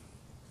down.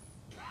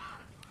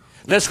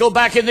 Let's go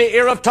back in the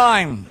era of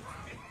time.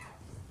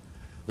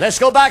 Let's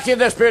go back in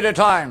this period of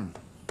time.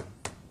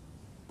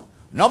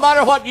 No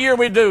matter what year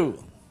we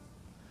do,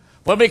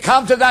 when we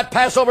come to that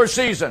Passover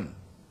season,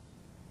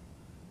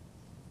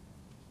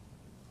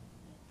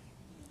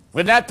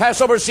 when that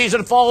Passover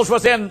season falls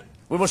within,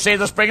 we will say,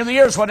 the spring of the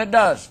years when it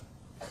does.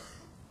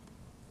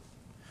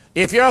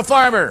 If you're a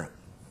farmer,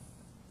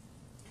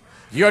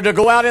 you're to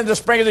go out in the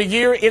spring of the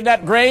year in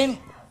that grain.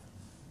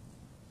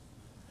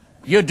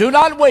 You do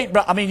not wait,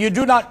 you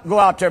do not go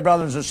out there,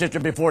 brothers and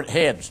sisters, before it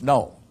heads.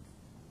 No.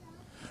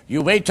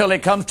 You wait till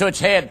it comes to its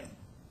head,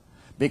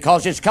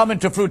 because it's coming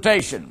to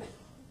fruitation.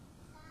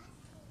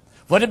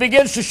 When it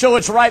begins to show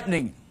its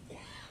ripening,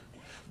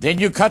 then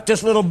you cut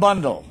this little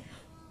bundle.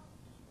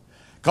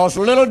 Because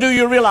little do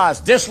you realize,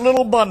 this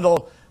little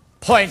bundle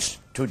points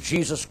to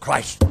Jesus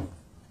Christ.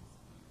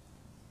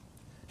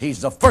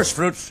 He's the first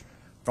fruits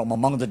from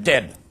among the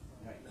dead.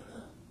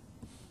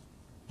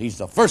 He's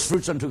the first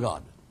fruits unto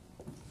God.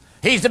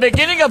 He's the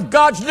beginning of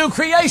God's new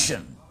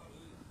creation.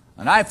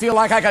 And I feel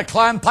like I could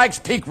climb Pikes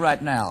Peak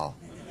right now.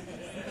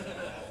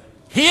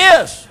 He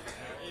is.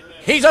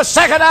 He's a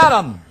second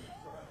Adam.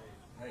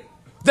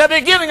 The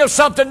beginning of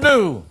something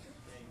new.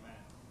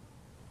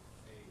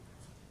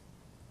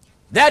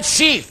 That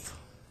sheaf,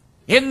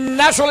 in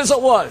natural as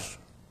it was,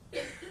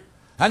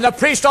 and the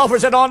priest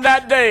offers it on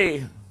that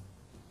day.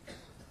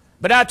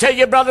 But I tell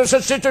you, brothers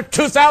and sisters,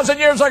 2,000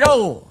 years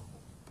ago,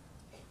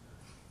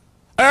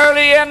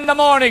 early in the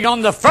morning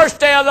on the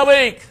first day of the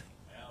week,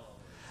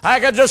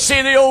 I could just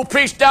see the old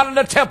priest down in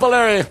the temple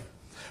area,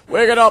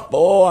 waking up.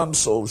 Oh, I'm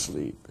so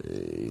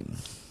sleepy.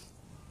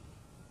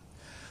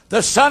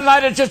 The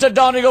sunlight is just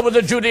dawning over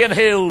the Judean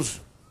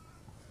hills.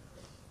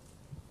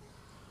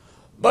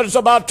 But it's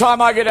about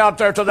time I get out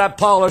there to that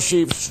pile of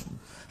sheep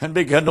and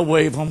begin to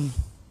wave them.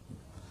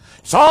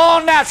 It's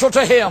all natural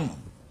to him.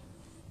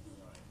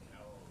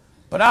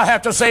 But I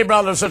have to say,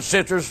 brothers and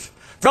sisters,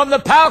 from the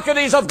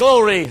balconies of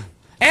glory,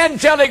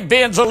 angelic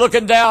beings are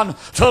looking down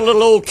to a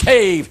little old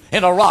cave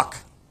in a rock.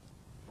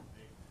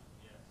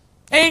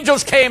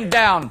 Angels came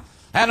down,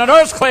 and an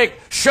earthquake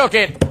shook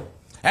it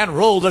and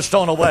rolled the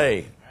stone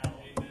away.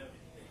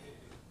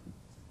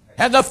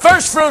 And the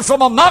first fruits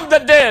from among the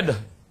dead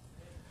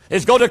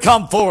is going to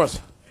come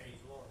forth.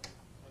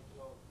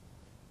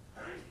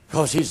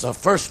 Because he's the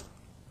first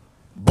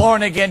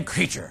born-again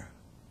creature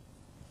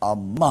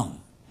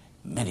among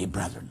many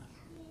brethren.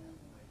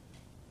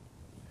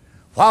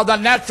 While the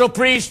natural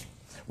priest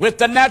with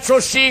the natural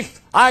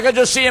sheaf, I could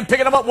just see him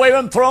picking them up, waving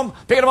them, throw them,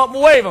 picking them up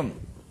and wave them.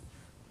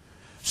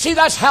 See,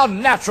 that's how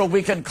natural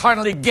we can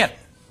carnally get.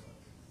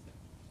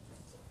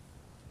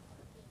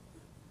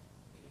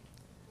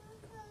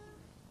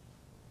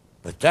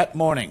 But that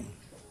morning,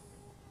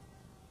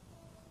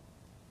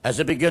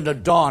 as it began to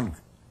dawn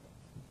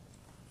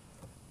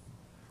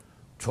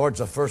towards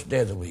the first day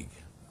of the week,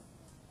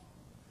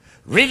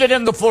 read it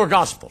in the 4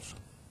 Gospels.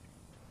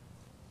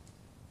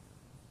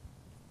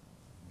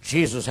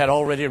 Jesus had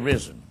already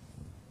risen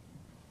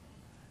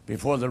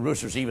before the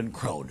roosters even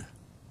crowed.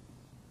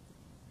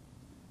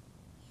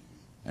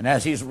 And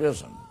as he's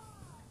risen,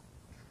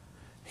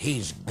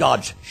 he's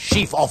God's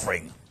sheaf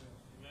offering.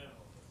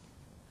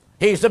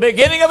 He's the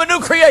beginning of a new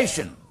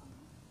creation.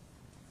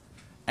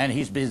 And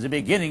he's the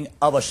beginning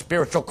of a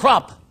spiritual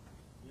crop.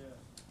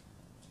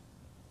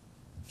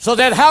 So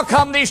then how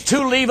come these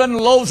 2 leavened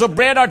loaves of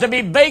bread are to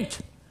be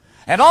baked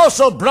and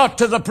also brought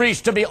to the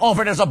priest to be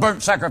offered as a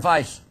burnt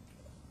sacrifice?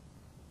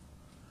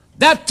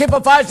 That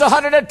typifies the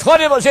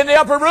 120 was in the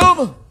upper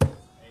room.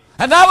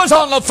 And that was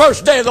on the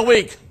first day of the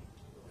week.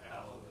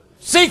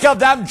 Think of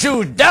them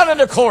Jews down in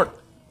the court.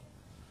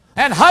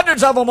 And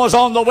hundreds of them was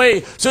on the way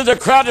through the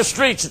crowded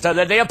streets to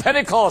the day of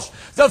Pentecost,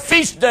 the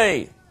feast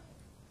day,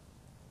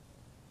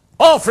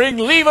 offering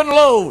leavened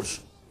loaves.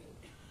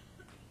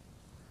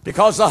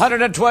 Because the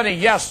 120,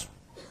 yes,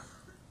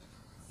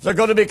 they're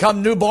going to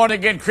become new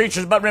born-again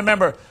creatures. But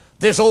remember,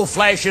 this old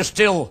flesh is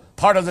still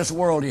part of this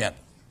world yet.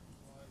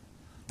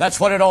 That's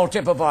what it all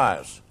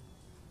typifies.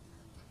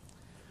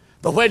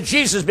 But when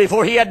Jesus,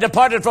 before he had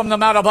departed from the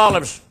Mount of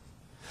Olives,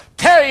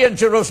 tarry in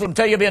Jerusalem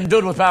till you be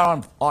endued with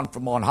power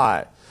from on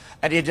high.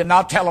 And he did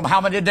not tell them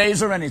how many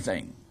days or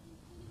anything.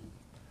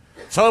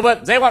 So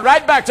but they went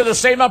right back to the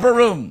same upper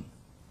room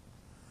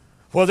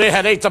where they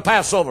had ate the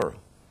Passover,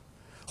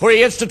 where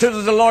he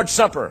instituted the Lord's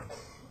Supper.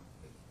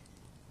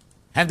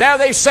 And there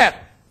they sat,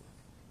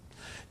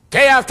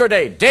 day after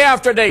day, day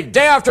after day,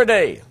 day after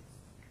day.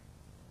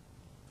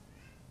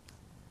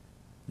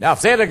 Now,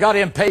 if they'd have got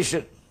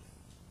impatient,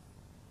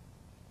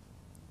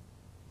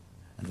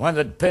 and when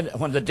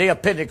the day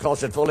of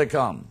Pentecost had fully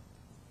come,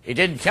 he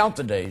didn't count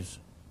the days.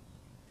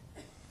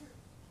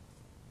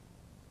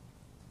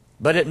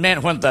 But it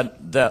meant when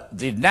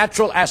the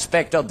natural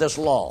aspect of this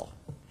law,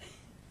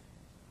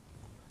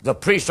 the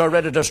priests are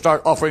ready to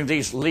start offering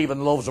these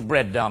leavened loaves of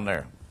bread down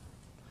there.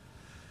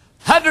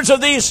 Hundreds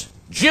of these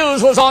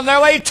Jews was on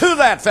their way to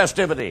that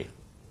festivity.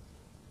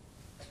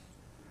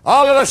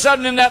 All of a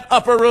sudden in that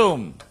upper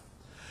room,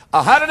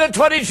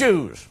 120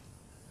 Jews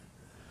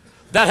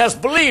that has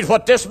believed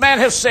what this man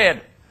has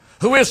said,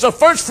 who is the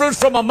first fruits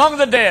from among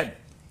the dead,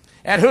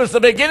 and who is the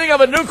beginning of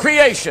a new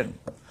creation,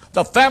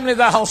 the family of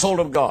the household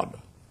of God.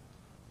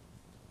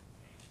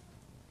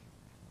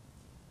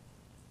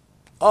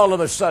 All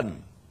of a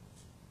sudden,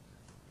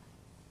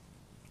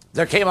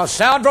 there came a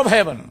sound from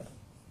heaven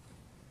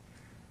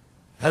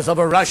as of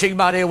a rushing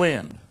mighty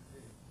wind.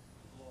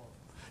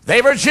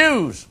 They were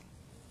Jews.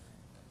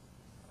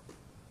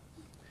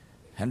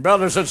 And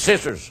brothers and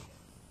sisters,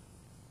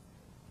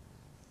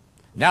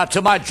 now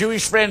to my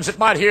Jewish friends that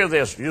might hear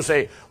this, you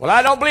say, well,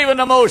 I don't believe in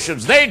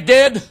emotions. They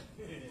did.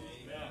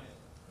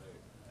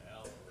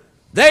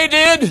 They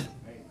did.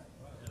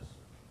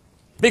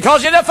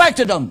 Because it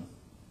affected them.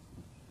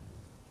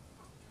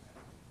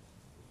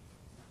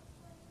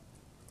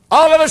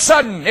 All of a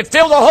sudden, it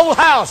filled the whole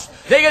house.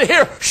 They could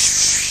hear,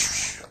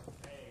 shh.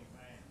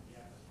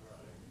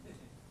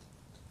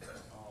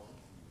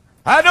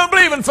 I don't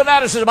believe in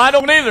fanaticism. I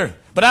don't either.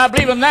 But I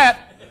believe in that.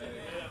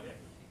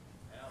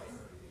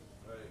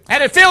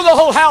 And it filled the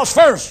whole house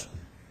first.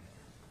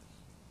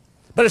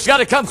 But it's got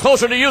to come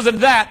closer to you than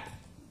that.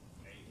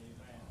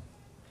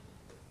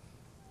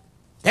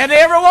 And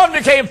everyone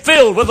became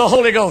filled with the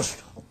Holy Ghost.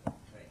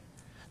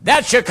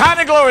 That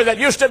Shekinah glory that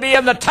used to be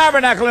in the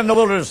tabernacle in the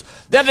wilderness,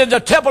 then in the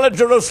temple at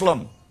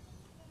Jerusalem.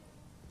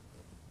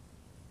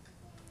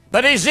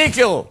 But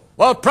Ezekiel,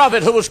 well,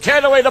 prophet who was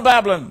carried away to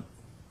Babylon,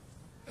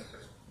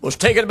 was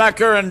taken back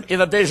there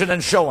in a vision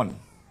and shown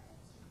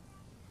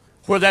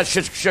where that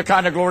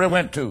Shekinah glory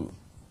went to.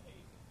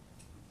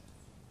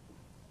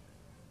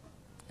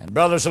 And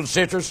brothers and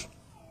sisters,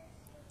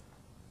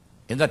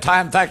 in the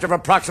time factor of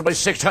approximately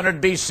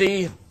 600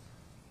 BC,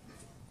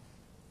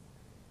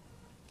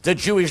 the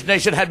Jewish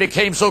nation had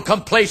become so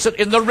complacent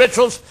in the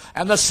rituals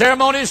and the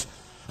ceremonies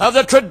of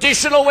the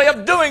traditional way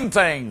of doing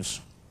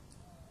things.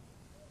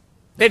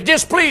 They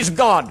displeased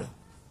God.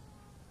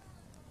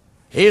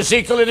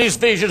 Ezekiel in his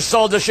vision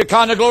saw the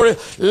Shekinah glory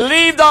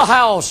leave the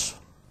house.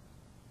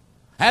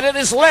 And it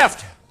is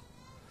left.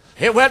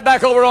 It went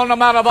back over on the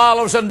Mount of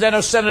Olives and then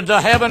ascended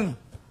to heaven.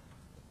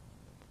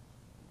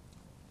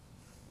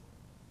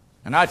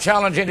 And I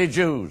challenge any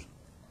Jews,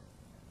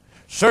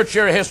 search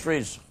your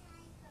histories.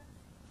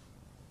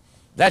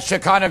 That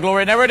Shekinah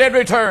glory never did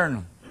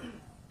return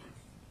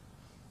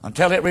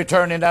until it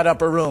returned in that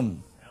upper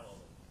room.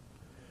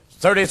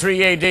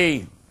 33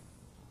 A.D.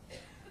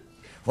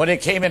 when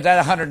it came into that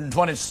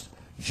 120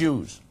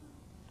 Jews.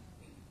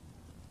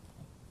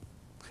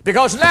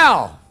 Because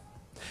now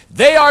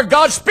they are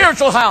God's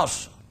spiritual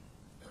house.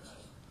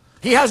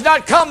 He has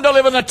not come to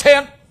live in a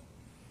tent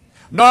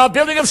nor a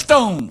building of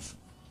stones.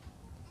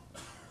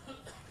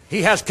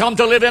 He has come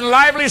to live in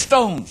lively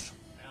stones,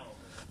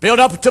 built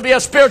up to be a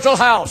spiritual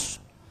house,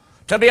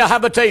 to be a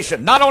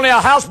habitation. Not only a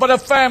house, but a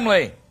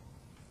family.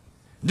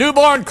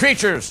 Newborn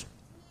creatures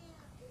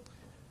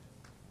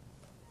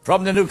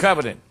from the new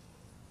covenant.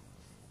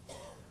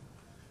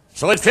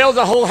 So it filled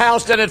the whole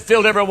house, then it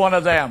filled every one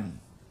of them.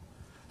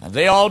 And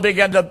they all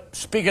began to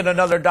speak in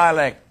another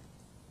dialect.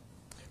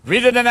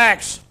 Read it in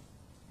Acts.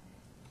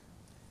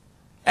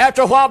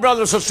 After a while,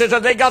 brothers and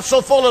sisters, they got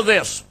so full of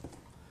this.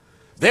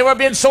 They were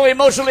being so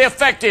emotionally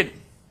affected.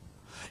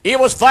 It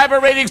was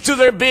vibrating through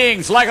their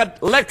beings like an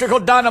electrical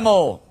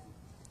dynamo.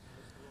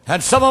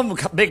 And some of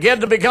them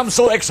began to become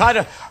so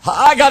excited.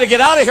 I got to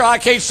get out of here. I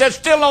can't sit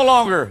still no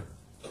longer.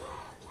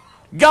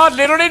 God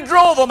literally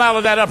drove them out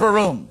of that upper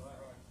room.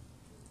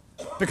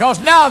 Because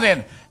now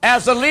then,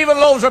 as the leavened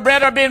loaves of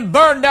bread are being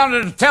burned down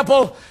in the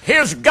temple,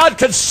 here's God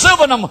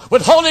consuming them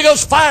with Holy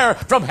Ghost fire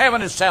from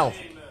heaven itself.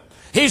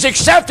 He's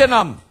accepting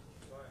them.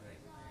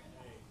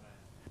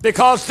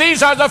 Because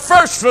these are the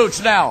first fruits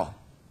now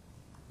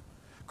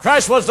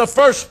Christ was the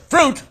first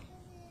fruit,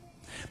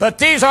 but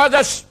these are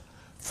the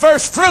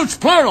first fruits,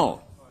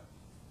 plural,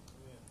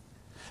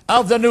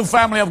 of the new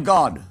family of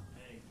God.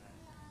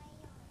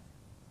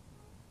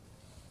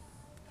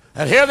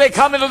 And here they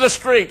come into the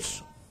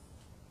streets,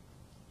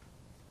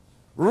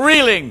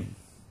 reeling,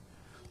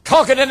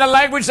 talking in a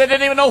language they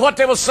didn't even know what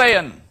they were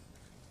saying.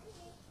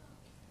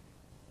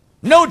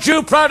 No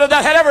Jew prior to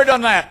that had ever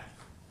done that.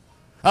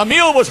 A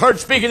mule was heard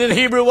speaking in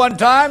Hebrew one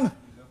time.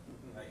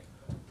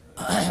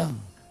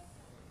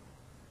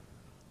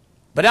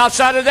 But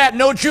outside of that,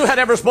 no Jew had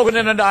ever spoken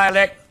in a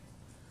dialect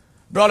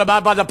brought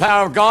about by the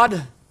power of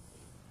God.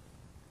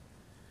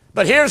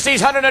 But here's these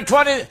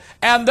 120,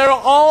 and they're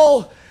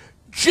all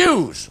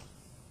Jews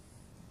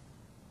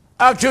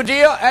of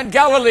Judea and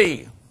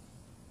Galilee,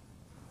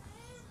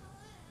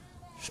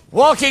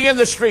 walking in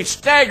the streets,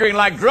 staggering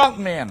like drunk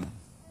men,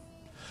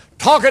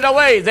 talking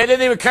away. They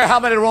didn't even care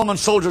how many Roman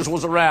soldiers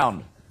was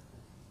around.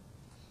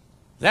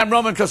 Them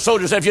Roman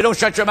soldiers said, if you don't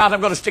shut your mouth, I'm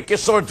going to stick your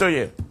sword through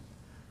you.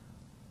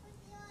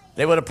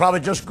 They would have probably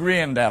just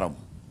grinned at them.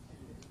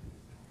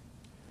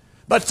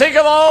 But think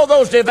of all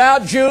those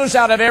devout Jews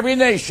out of every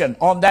nation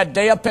on that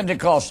day of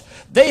Pentecost.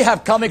 They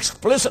have come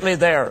explicitly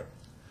there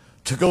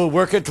to go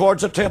working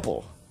towards the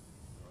temple,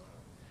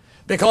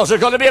 because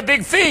there's going to be a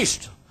big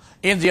feast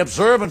in the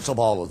observance of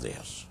all of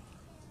this.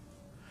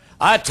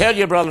 I tell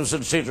you, brothers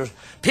and sisters,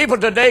 people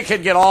today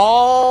can get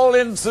all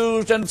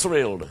enthused and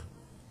thrilled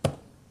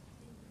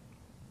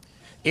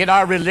in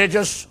our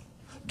religious,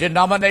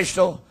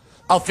 denominational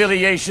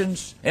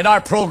affiliations, in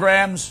our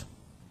programs,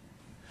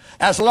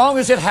 as long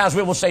as it has,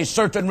 we will say,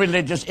 certain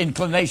religious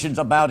inclinations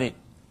about it.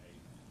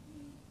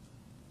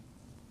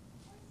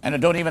 And it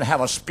don't even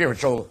have a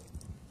spiritual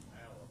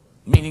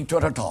meaning to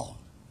it at all.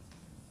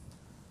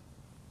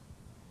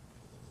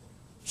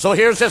 So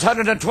here's this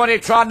 120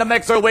 trying to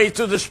make their way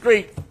through the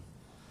street.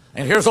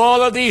 And here's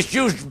all of these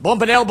Jews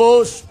bumping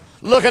elbows,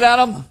 looking at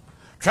them,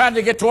 trying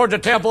to get toward the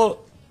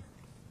temple.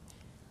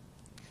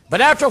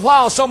 But after a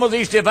while, some of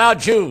these devout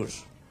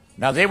Jews,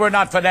 now they were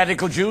not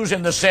fanatical Jews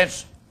in the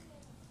sense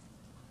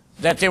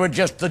that they were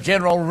just the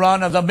general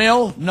run of the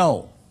mill.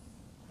 No.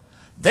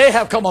 They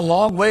have come a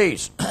long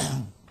ways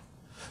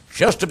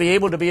just to be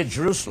able to be in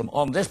Jerusalem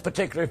on this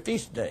particular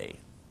feast day.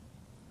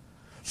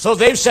 So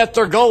they've set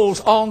their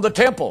goals on the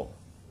temple.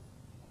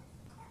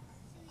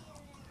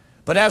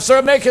 But as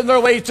they're making their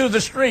way through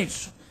the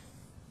streets,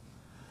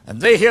 and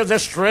they hear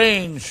this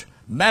strange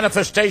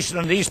manifestation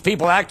of these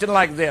people acting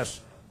like this,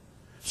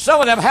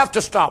 some of them have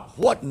to stop.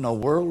 What in the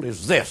world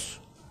is this?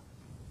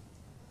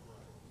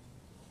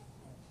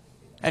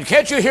 And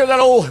can't you hear that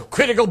old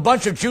critical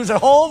bunch of Jews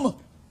at home?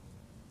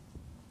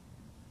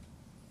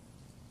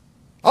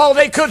 Oh,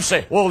 they could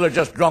say, well, they're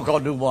just drunk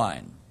on new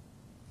wine.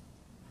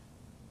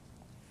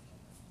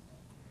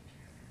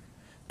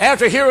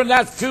 After hearing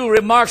that few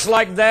remarks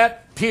like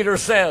that, Peter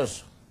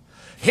says,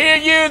 hear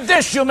ye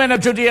this, you men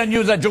of Judea and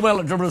you that dwell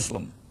in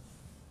Jerusalem.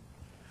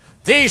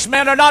 These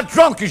men are not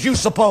drunk as you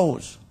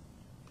suppose.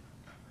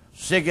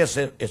 See, I guess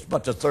it's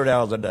but the third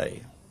hour of the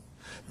day.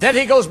 Then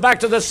he goes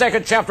back to the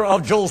second chapter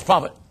of Joel's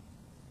prophet.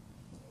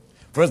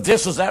 For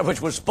this is that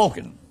which was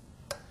spoken.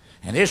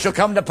 And it shall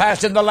come to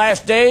pass in the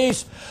last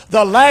days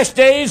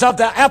of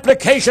the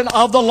application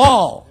of the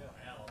law.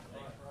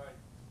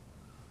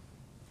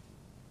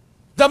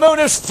 The moon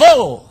is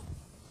full.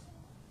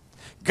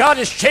 God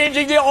is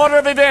changing the order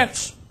of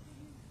events.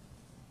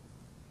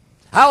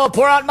 I will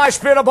pour out my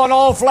spirit upon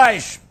all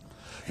flesh.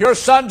 Your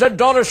sons and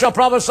daughters shall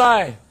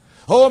prophesy.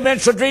 Old men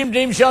shall dream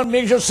dreams, young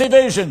men shall see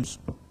visions.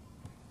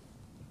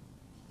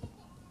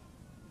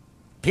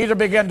 Peter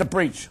began to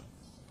preach.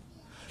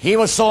 He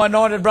was so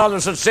anointed,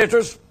 brothers and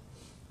sisters,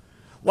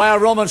 while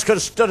Romans could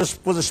have stood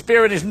with a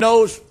spear in his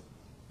nose,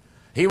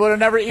 he would have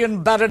never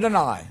even batted an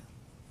eye.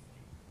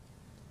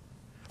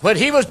 When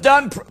he was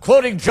done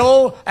quoting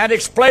Joel and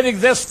explaining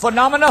this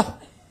phenomena,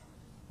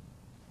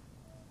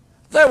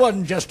 there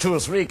wasn't just two or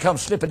three come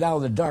slipping out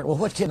of the dark. Well,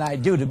 what can I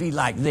do to be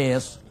like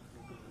this?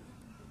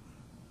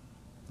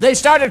 They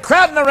started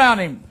crowding around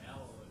him.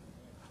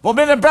 Well,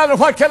 men and brethren,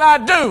 what can I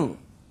do?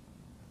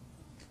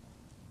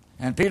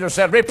 And Peter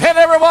said, repent,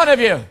 every one of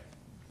you.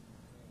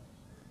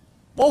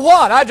 Well,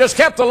 what? I just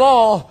kept the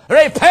law.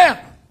 Repent.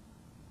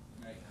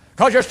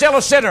 Because you're still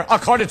a sinner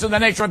according to the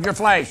nature of your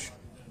flesh.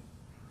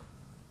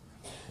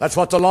 That's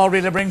what the law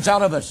really brings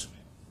out of us.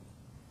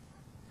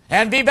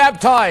 And be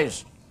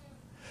baptized.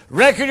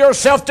 Reckon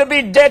yourself to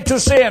be dead to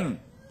sin,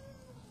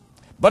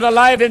 but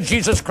alive in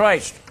Jesus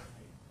Christ.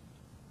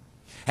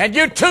 And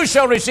you too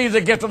shall receive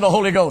the gift of the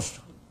Holy Ghost.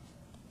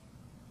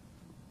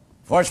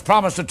 For it's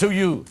promised to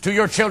you, to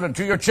your children,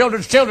 to your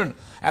children's children,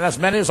 and as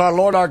many as our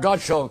Lord our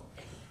God shall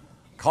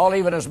call,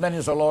 even as many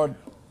as the Lord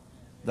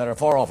that are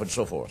far off, and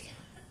so forth.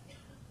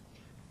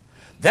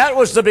 That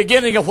was the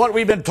beginning of what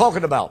we've been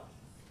talking about.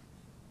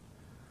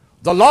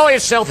 The law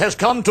itself has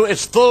come to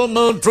its full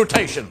moon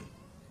fruition.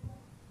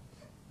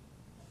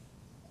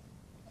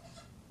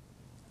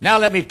 Now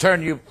let me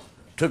turn you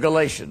to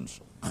Galatians.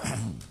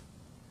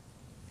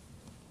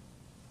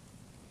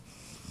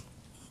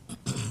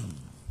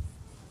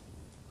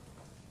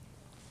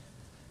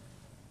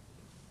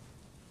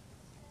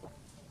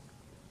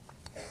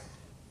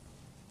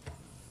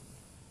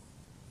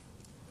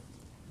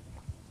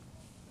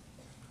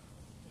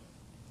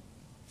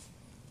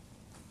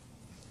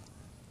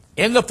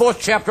 In the 4th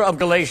chapter of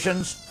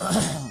Galatians,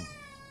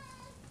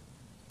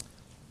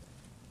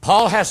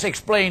 Paul has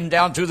explained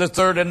down to the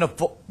 3rd and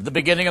the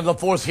beginning of the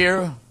 4th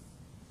here,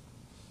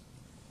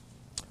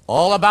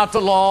 all about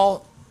the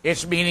law,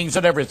 its meanings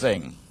and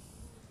everything.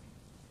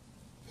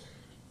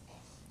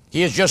 He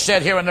has just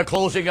said here in the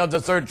closing of the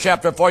 3rd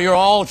chapter, for you're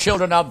all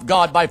children of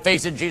God by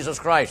faith in Jesus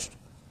Christ.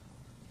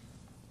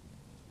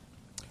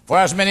 For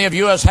as many of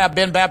you as have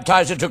been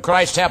baptized into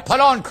Christ have put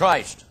on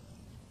Christ.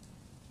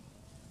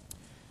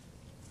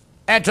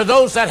 And to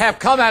those that have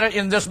come at it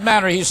in this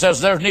manner, he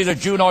says, there's neither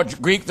Jew nor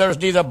Greek, there's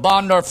neither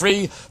bond nor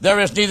free, there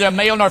is neither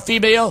male nor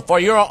female, for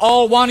you are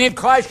all one in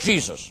Christ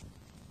Jesus.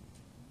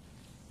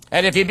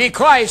 And if you be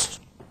Christ,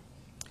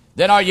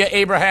 then are you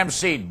Abraham's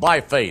seed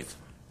by faith,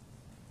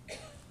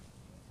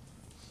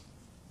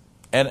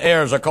 and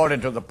heirs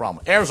according to the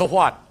promise. Heirs of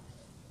what?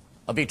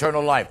 Of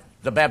eternal life,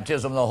 the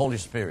baptism of the Holy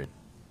Spirit.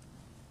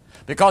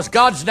 Because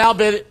God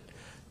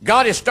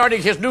is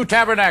starting his new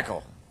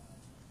tabernacle.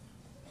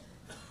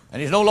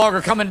 And he's no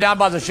longer coming down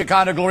by the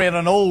Shekinah glory in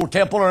an old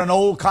temple or an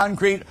old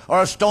concrete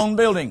or a stone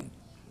building.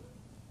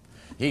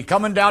 He's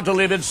coming down to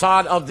live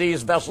inside of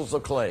these vessels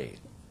of clay.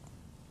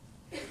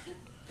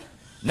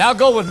 Now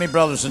go with me,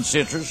 brothers and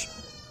sisters,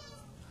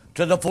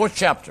 to the 4th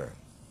chapter.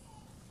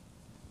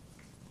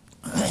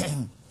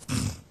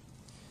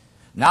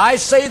 Now I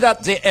say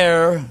that the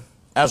heir,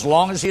 as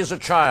long as he is a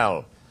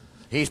child,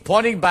 he's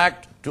pointing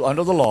back to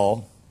under the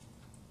law,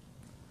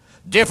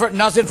 different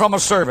nothing from a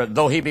servant,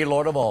 though he be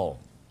Lord of all.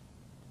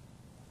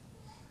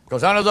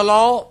 Because under the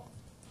law,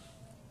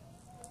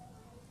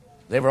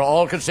 they were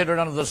all considered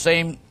under the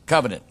same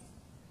covenant.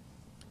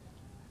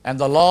 And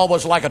the law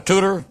was like a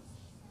tutor,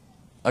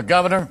 a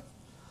governor,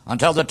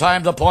 until the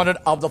time appointed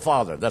of the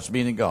Father. That's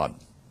meaning God.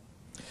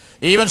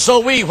 Even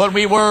so we, when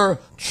we were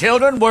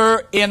children,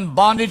 were in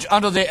bondage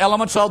under the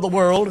elements of the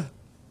world.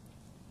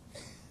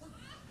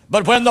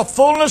 But when the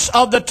fullness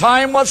of the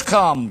time was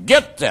come,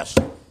 get this.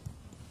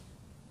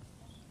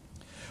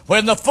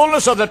 When the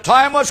fullness of the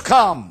time was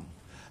come,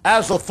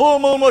 as the full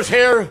moon was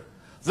here,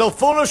 the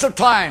fullness of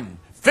time,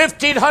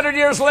 1,500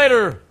 years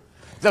later,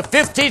 the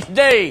 15th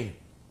day,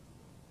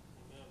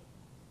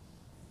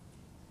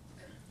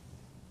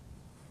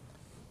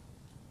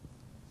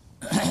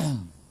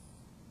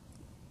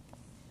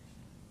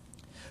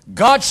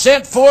 God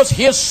sent forth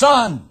his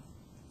Son,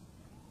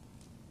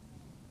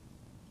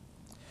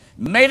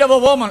 made of a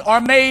woman,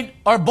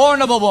 or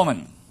born of a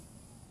woman,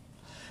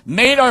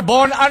 made or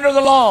born under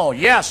the law.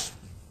 Yes.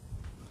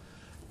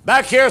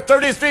 Back here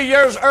 33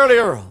 years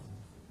earlier,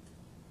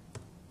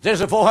 this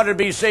is 400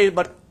 BC,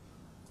 but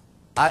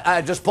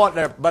I just point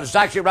there, but it's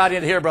actually right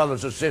in here,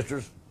 brothers and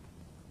sisters.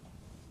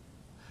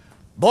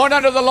 Born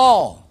under the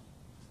law.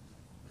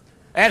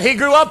 And he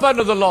grew up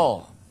under the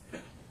law.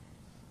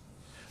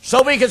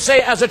 So we can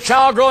say, as a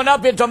child growing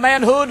up into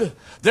manhood,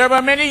 there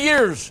were many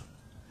years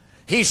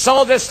he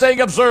saw this thing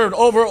observed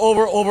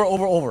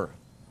over.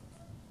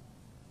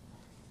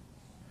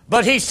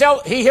 But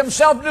he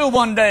himself knew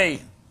one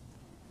day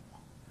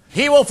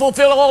he will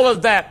fulfill all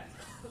of that.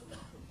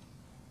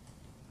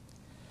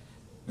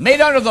 Made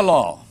under the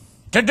law.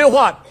 To do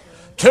what?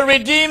 To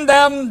redeem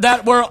them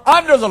that were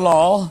under the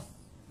law,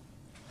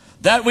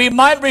 that we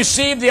might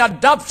receive the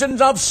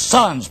adoptions of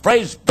sons.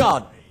 Praise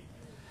God.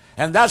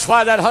 And that's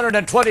why that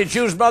 120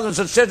 Jews, brothers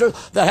and sisters,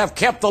 that have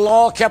kept the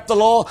law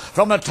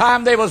from the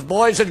time they was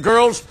boys and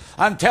girls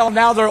until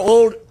now they're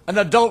old and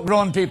adult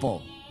grown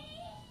people.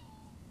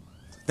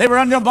 They were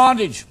under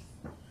bondage,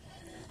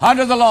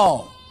 under the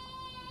law.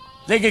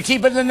 They could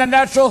keep it in the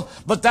natural,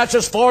 but that's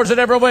as far as it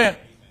ever went.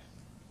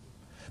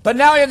 But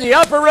now in the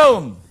upper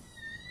room,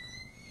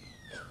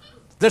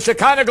 the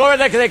Shekinah glory,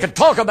 they could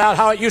talk about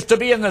how it used to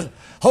be in the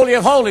Holy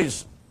of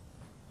Holies.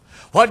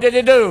 What did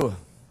he do?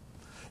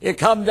 It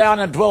come down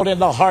and dwelt in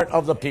the heart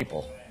of the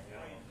people.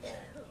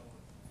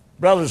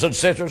 Brothers and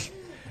sisters,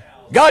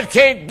 God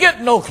can't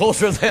get no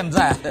closer than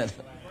that.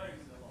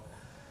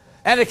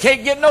 And it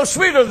can't get no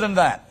sweeter than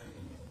that.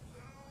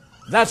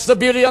 That's the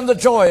beauty and the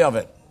joy of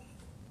it.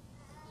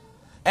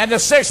 And the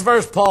 6th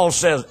verse, Paul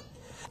says,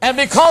 and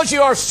because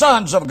you are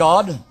sons of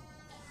God,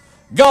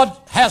 God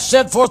hath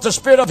sent forth the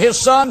Spirit of his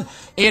Son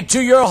into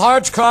your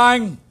hearts,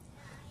 crying,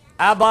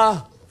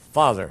 Abba,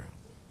 Father.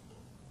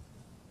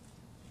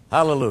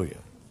 Hallelujah.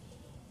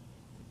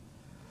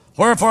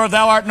 Wherefore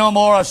thou art no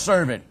more a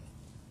servant,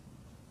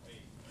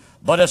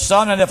 but a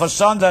son, and if a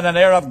son, then an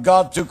heir of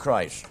God through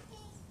Christ.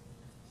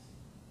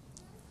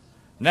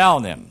 Now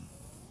then,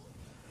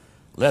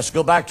 let's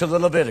go back to the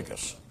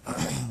Leviticus.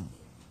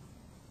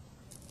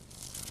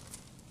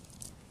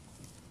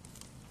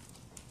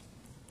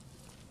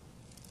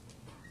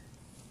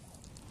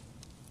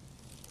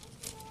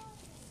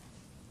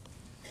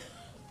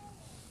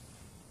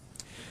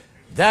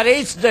 That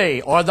 8th day,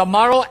 or the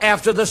morrow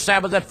after the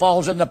Sabbath that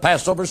falls in the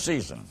Passover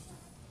season.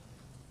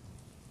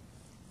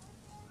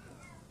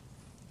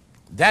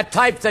 That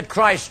type that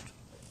Christ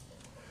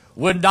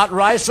would not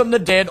rise from the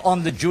dead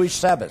on the Jewish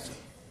Sabbath.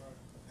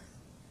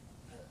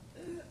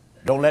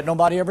 Don't let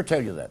nobody ever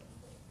tell you that.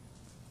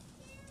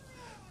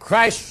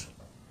 Christ,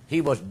 he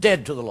was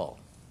dead to the law.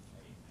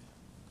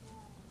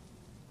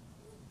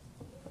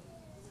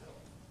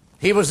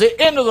 He was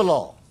the end of the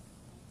law.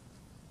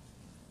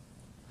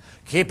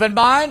 Keep in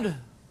mind,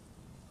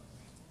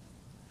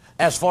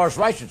 as far as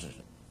righteousness,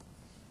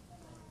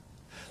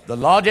 the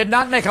law did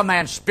not make a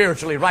man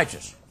spiritually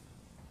righteous.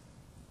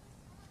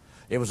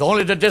 It was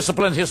only to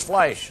discipline his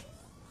flesh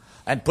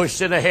and push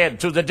sin ahead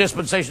through the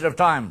dispensation of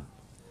time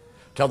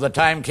till the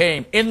time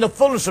came, in the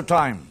fullness of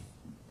time,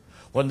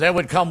 when there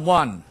would come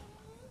one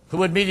who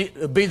would be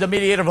the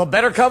mediator of a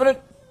better covenant,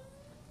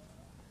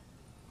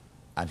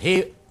 and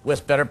he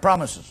with better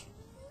promises.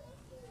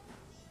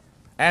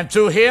 And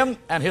through him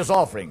and his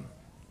offering,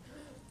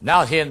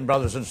 now him,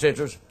 brothers and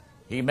sisters,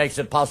 he makes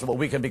it possible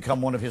we can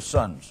become one of his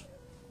sons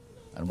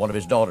and one of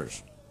his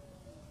daughters.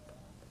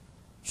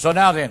 So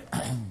now then,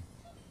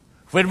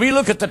 when we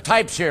look at the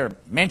types here,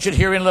 mentioned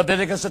here in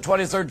Leviticus, the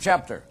 23rd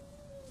chapter,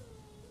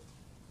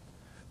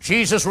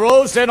 Jesus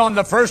rose then on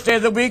the first day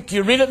of the week.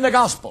 You read it in the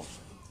Gospels.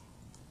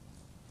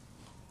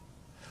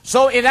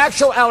 So in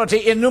actuality,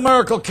 in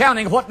numerical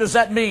counting, what does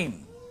that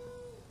mean?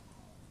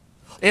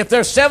 If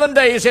there's 7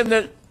 days in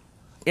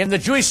the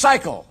Jewish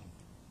cycle,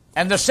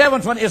 and the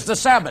seventh one is the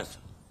Sabbath,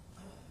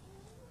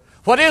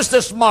 what is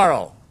this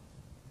morrow?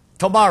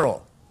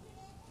 Tomorrow.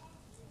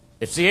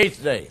 It's the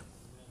 8th day.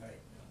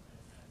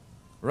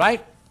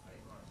 Right?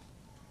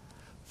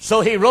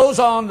 So he rose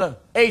on the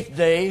 8th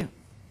day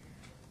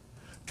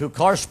to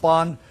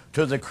correspond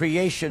to the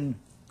creation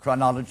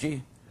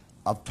chronology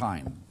of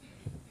time.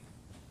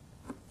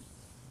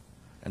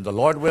 And the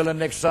Lord willing,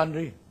 next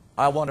Sunday,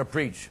 I want to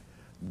preach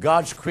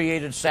God's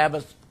created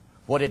Sabbath,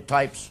 what it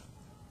types.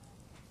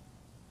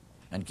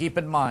 And keep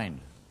in mind,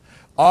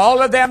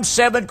 all of them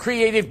 7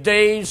 creative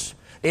days,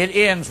 it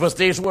ends with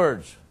these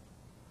words.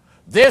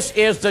 This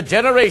is the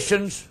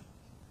generations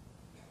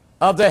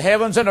of the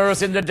heavens and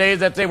earth in the day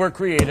that they were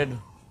created.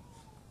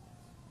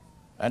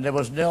 And there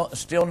was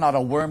still not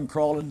a worm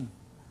crawling,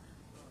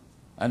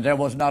 and there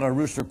was not a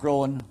rooster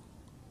crowing,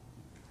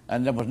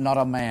 and there was not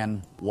a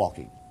man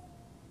walking.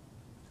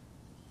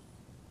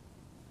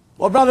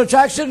 Well, Brother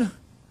Jackson,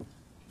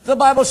 the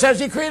Bible says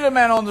he created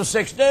man on the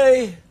 6th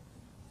day.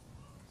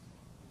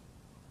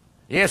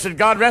 Yes, and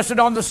God rested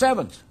on the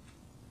 7th.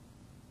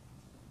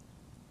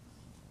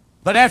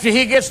 But after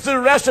he gets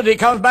through resting, he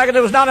comes back and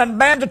there was not a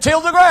man to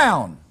till the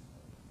ground.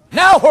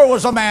 Now where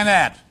was the man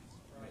at?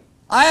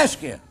 I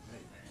ask you.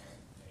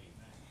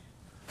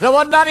 There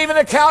was not even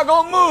a cow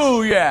going to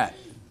moo yet.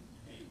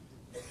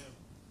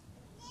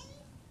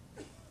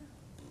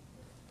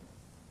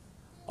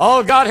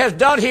 All God has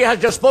done, he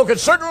has just spoken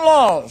certain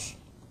laws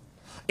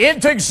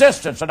into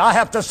existence. And I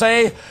have to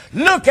say,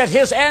 look at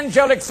his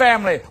angelic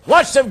family.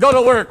 Watch them go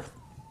to work.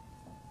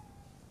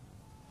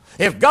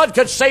 If God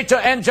could say to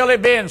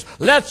angelic beings,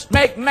 let's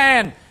make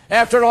man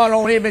after our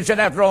own image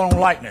and after our own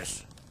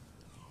likeness,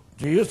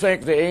 do you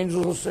think the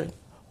angels will say,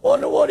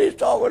 wonder what he's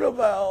talking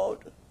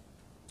about?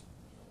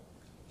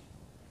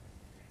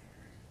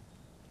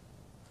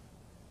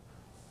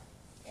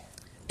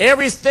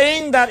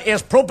 Everything that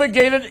is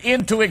propagated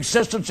into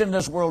existence in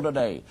this world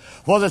today,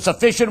 whether it's a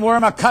fishing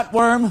worm, a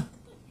cutworm,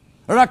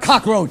 or a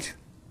cockroach,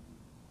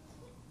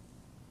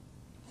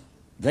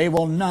 they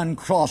will none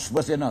cross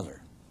with another.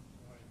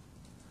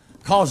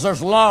 Because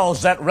there's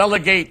laws that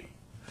relegate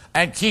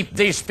and keep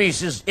these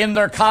species in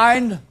their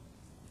kind.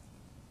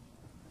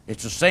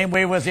 It's the same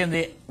way within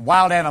the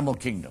wild animal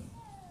kingdom.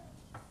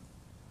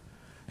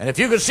 And if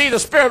you can see the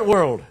spirit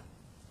world,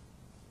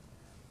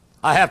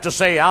 I have to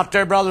say, out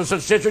there, brothers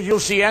and sisters, you'll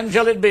see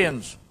angelic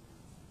beings.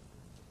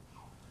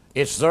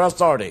 It's their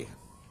authority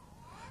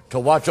to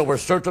watch over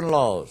certain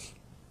laws.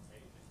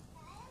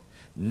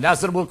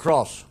 Nothing will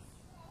cross.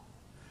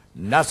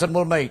 Nothing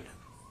will mate.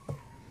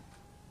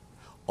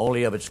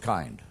 Only of its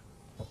kind.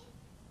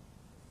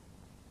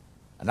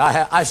 And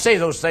I say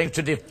those things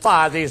to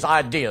defy these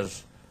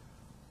ideas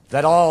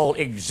that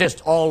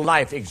all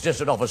life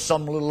existed off of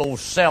some little old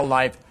cell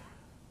life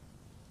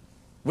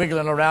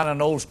wiggling around in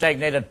an old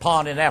stagnated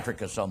pond in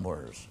Africa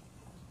somewheres.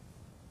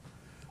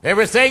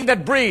 Everything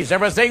that breathes,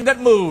 everything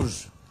that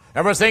moves,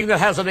 everything that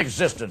has an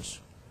existence,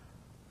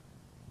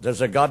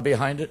 there's a God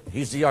behind it.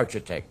 He's the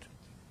architect.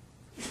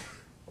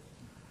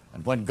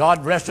 And when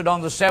God rested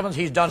on the 7th,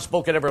 he's done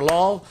spoken every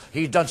law.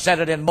 He's done set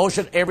it in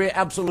motion,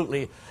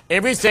 absolutely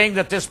everything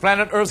that this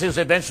planet Earth is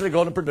eventually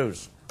going to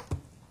produce.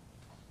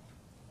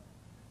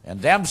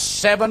 And them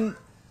 7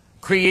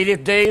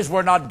 creative days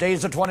were not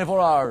days of 24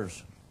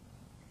 hours.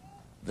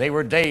 They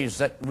were days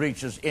that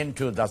reaches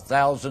into the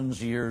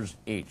thousands years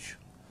each.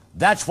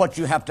 That's what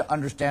you have to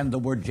understand the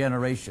word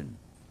generation.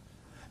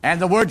 And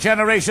the word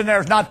generation there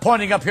is not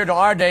pointing up here to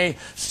our day.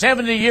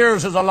 70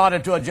 years is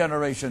allotted to a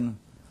generation.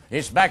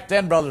 It's back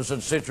then, brothers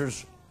and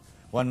sisters,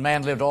 when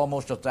man lived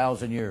almost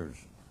 1,000 years.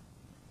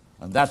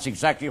 And that's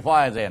exactly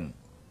why then,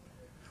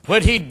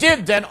 when he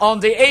did then on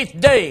the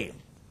 8th day,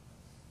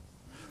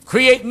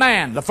 create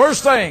man, the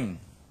first thing,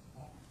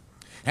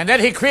 and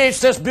then he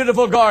creates this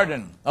beautiful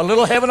garden, a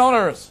little heaven on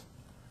earth,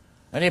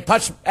 and he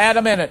puts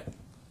Adam in it.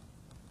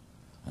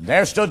 And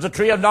there stood the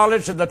tree of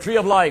knowledge and the tree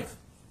of life.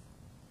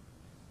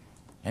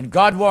 And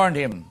God warned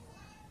him,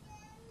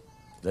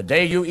 the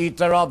day you eat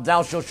thereof,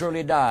 thou shalt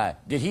surely die.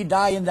 Did he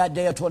die in that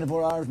day of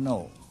 24 hours?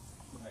 No.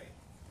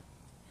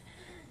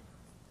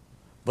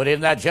 But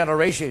in that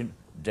generation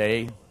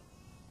day,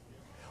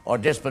 or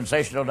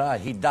dispensational die,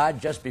 he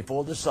died just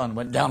before the sun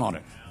went down on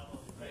it.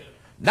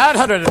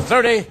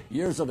 930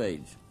 years of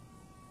age.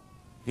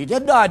 He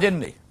did die,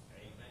 didn't he?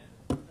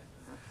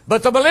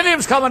 But the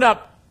millennium's coming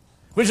up,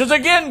 which is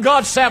again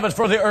God's Sabbath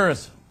for the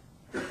earth.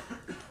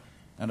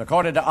 And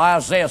according to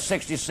Isaiah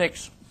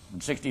 66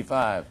 and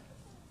 65,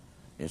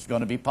 it's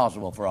going to be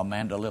possible for a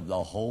man to live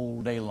the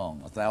whole day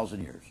long,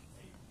 1,000 years.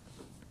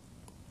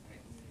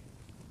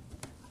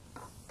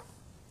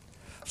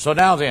 So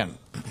now then,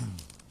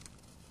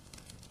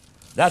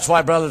 that's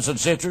why, brothers and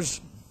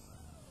sisters,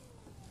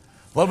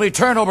 when we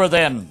turn over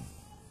then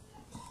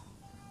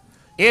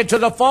into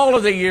the fall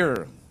of the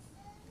year,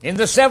 in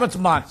the 7th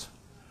month,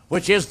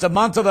 which is the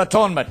month of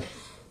atonement,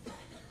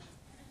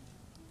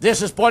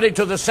 this is pointing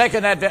to the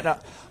second advent,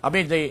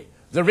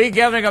 the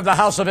regathering of the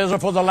house of Israel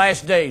for the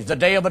last days, the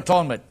day of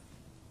atonement.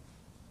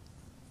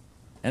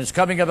 And it's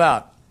coming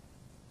about.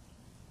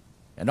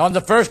 And on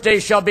the first day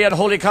shall be an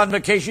holy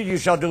convocation. You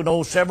shall do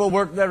no several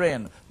work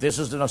therein. This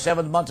is in the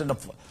 7th month in the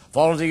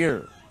fall of the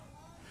year.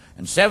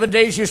 And 7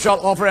 days you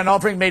shall offer an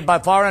offering made by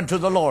fire unto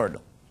the Lord.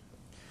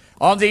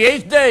 On the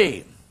 8th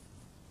day,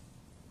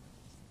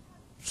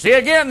 see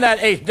again that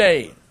 8th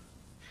day,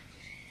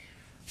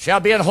 shall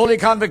be an holy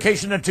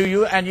convocation unto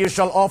you, and you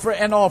shall offer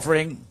an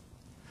offering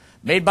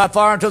made by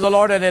fire unto the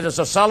Lord, and it is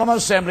a solemn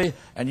assembly,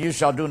 and you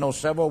shall do no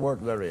several work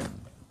therein.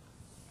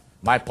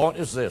 My point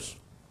is this.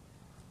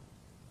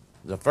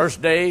 The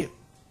first day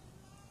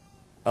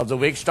of the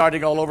week,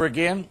 starting all over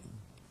again,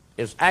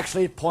 is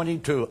actually pointing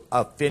to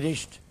a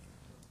finished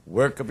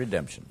work of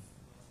redemption.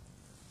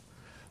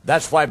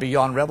 That's why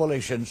beyond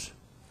Revelations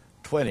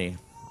 20,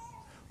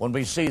 when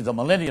we see the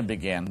millennium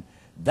begin,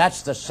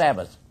 that's the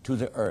Sabbath to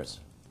the earth.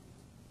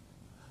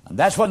 And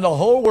that's when the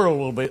whole world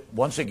will be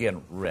once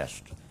again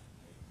rest,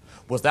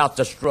 without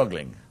the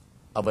struggling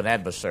of an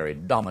adversary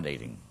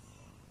dominating.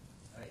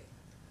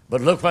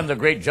 But look when the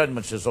great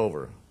judgment is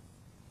over.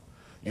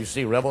 You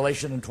see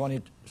Revelation in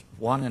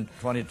 21 and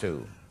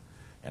 22.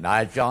 And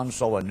I, John,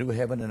 saw a new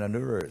heaven and a new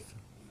earth.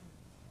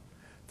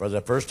 For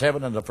the first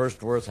heaven and the first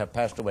earth have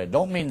passed away.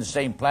 Don't mean the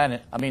same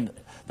planet. I mean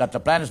that the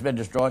planet's been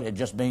destroyed. It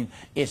just means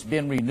it's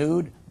been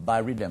renewed by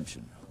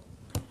redemption.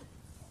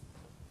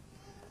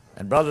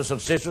 And brothers and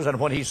sisters, and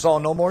when he saw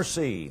no more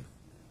sea,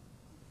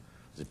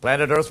 the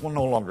planet Earth will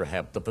no longer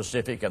have the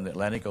Pacific and the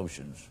Atlantic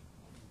Oceans.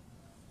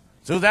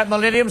 Through that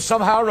millennium,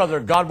 somehow or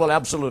other, God will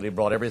absolutely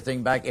brought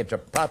everything back into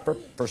proper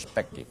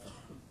perspective.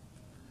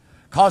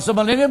 Because the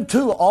millennium,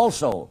 too,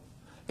 also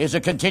is a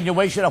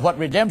continuation of what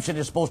redemption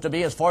is supposed to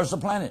be as far as the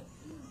planet.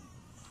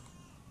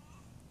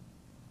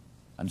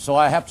 And so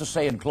I have to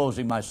say in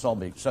closing my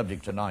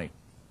subject tonight,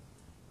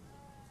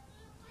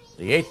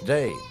 the 8th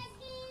day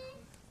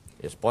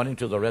is pointing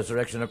to the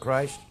resurrection of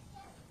Christ.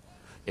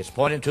 It's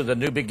pointing to the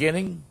new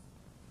beginning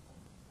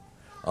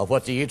of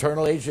what the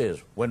eternal age is,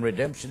 when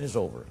redemption is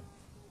over.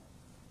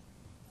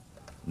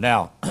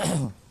 Now,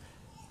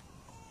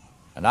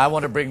 and I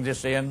want to bring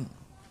this in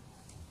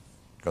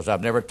because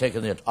I've never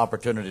taken the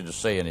opportunity to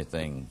say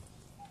anything.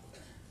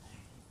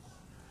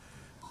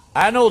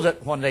 I know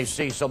that when they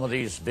see some of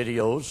these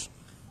videos,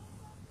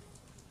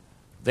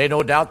 they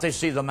no doubt they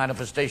see the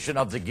manifestation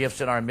of the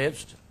gifts in our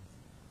midst.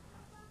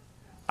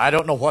 I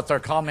don't know what their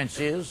comments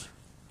is,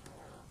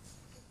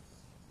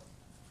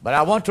 but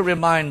I want to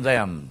remind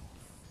them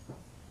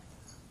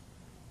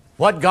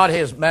what God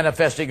is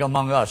manifesting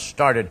among us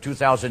started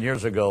 2,000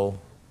 years ago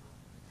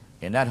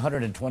in that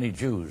 120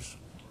 Jews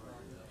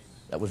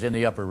that was in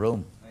the upper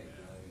room.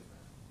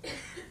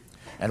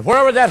 And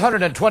wherever that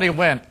 120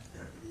 went,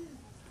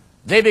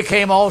 they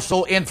became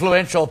also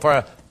influential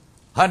for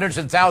hundreds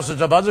and thousands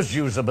of other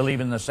Jews that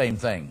believe in the same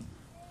thing.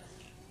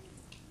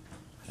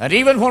 And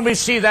even when we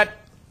see that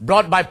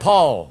brought by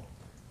Paul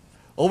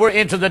over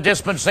into the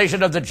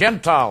dispensation of the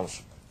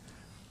Gentiles,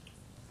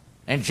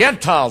 and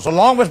Gentiles,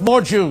 along with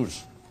more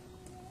Jews,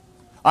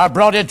 are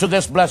brought into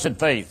this blessed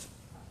faith.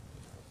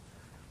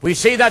 We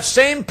see that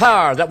same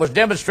power that was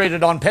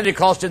demonstrated on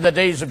Pentecost in the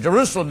days of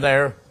Jerusalem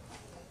there.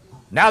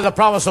 Now the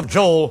promise of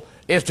Joel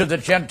is to the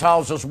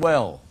Gentiles as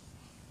well.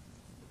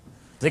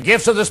 The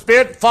gifts of the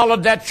Spirit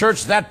followed that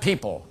church, that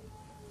people,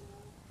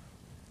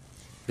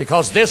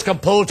 because this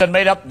composed and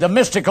made up the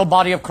mystical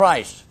body of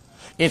Christ.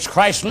 It's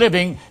Christ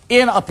living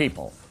in a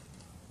people.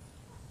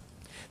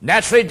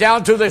 Naturally,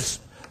 down through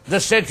the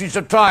centuries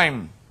of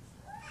time,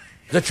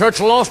 the church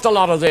lost a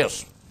lot of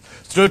this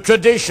through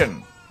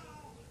tradition,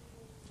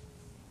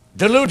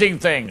 diluting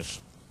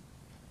things.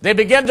 They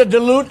began to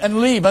dilute and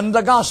leaven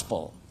the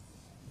gospel.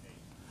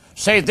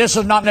 Say, this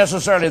is not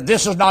necessarily,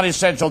 this is not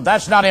essential,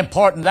 that's not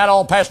important, that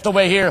all passed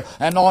away here,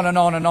 and on and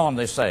on and on,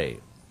 they say.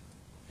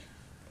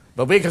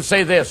 But we can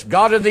say this,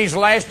 God in these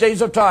last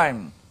days of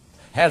time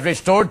has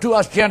restored to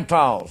us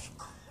Gentiles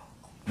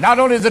not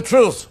only the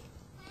truth,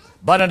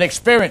 but an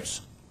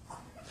experience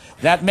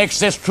that makes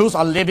this truth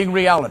a living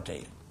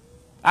reality.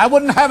 I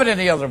wouldn't have it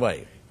any other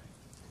way.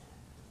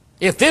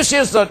 If this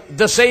is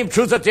the same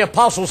truth that the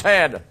apostles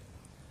had,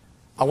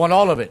 I want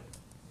all of it.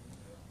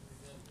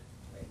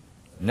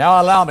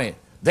 Now allow me.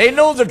 They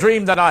know the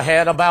dream that I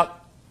had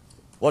about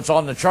what's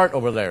on the chart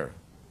over there.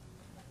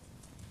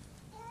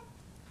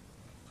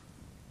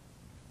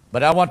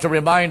 But I want to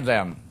remind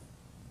them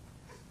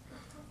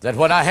that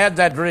when I had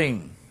that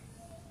dream,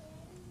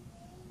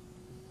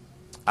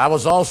 I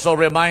was also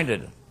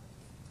reminded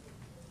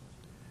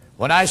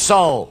when I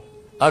saw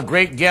a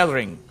great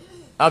gathering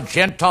of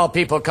Gentile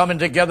people coming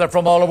together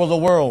from all over the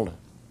world.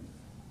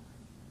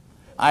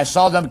 I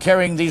saw them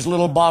carrying these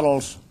little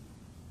bottles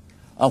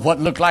of what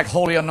looked like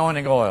holy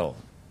anointing oil.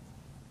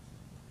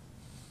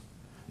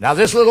 Now,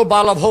 this little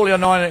bottle of holy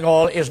anointing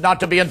oil is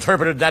not to be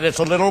interpreted that it's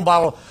a little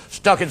bottle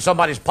stuck in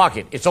somebody's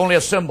pocket. It's only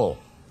a symbol.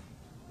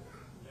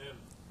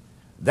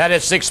 That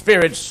it's the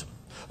experience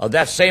of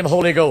that same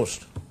Holy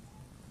Ghost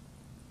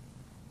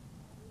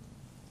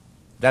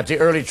that the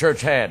early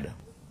church had.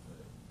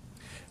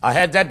 I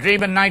had that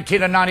dream in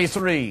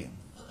 1993.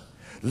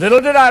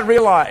 Little did I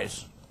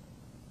realize,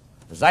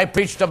 as I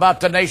preached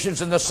about the nations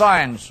and the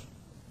signs,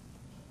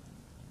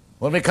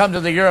 when we come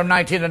to the year of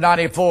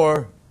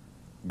 1994,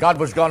 God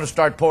was going to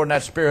start pouring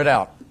that Spirit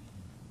out.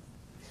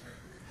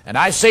 And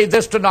I say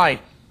this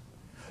tonight,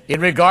 in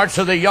regards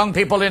to the young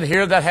people in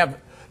here that have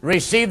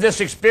received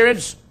this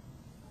experience,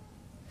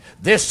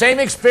 this same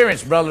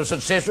experience, brothers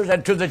and sisters,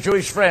 and to the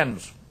Jewish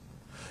friends.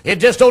 It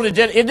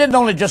didn't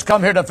only just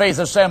come here to Faith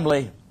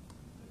Assembly.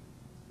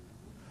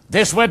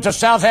 This went to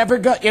South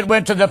Africa. It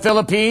went to the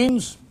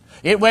Philippines.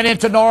 It went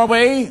into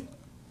Norway.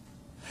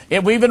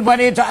 It even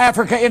went into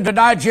Africa, into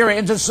Nigeria,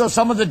 into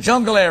some of the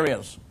jungle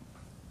areas.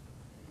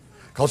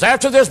 Because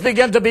after this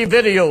began to be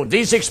videoed,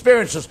 these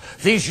experiences,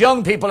 these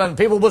young people and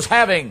people was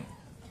having,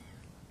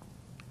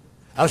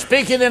 of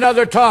speaking in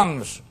other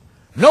tongues,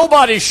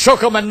 nobody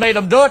shook them and made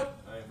them do it.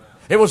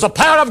 It was the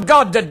power of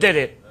God that did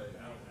it.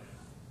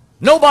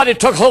 Nobody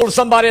took hold of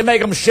somebody and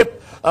make them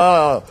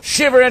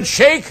shiver and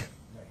shake.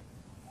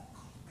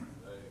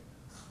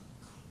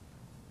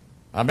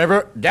 I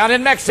remember down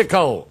in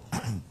Mexico,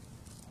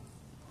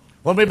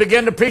 when we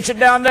began to preach it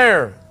down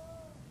there,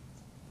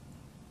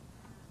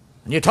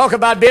 and you talk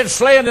about being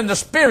slain in the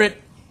Spirit,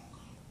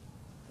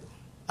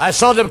 I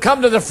saw them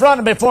come to the front,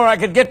 and before I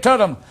could get to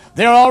them,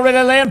 they're already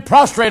laying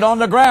prostrate on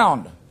the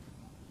ground.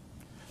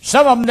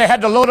 Some of them, they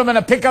had to load them in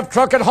a pickup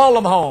truck and haul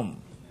them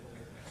home.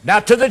 Now,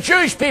 to the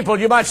Jewish people,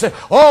 you might say,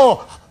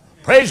 oh,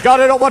 praise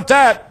God, I don't want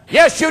that.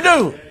 Yes, you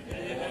do.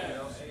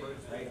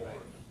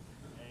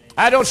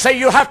 I don't say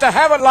you have to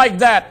have it like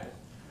that,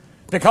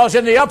 because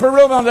in the upper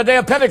room on the day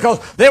of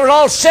Pentecost, they were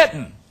all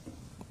sitting.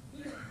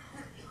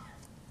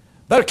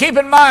 But keep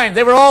in mind,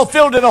 they were all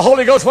filled in the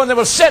Holy Ghost when they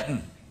were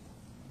sitting.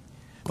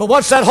 But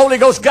once that Holy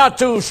Ghost got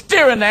to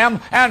steering them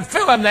and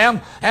filling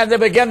them, and they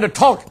began to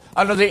talk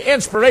under the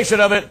inspiration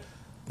of it,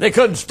 they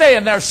couldn't stay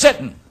in there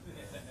sitting.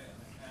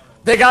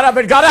 They got up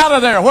and got out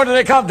of there. Where did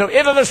they come to?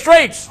 Into the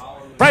streets.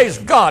 Praise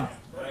God.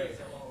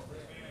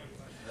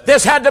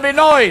 This had to be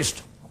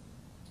noised.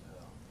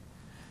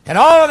 And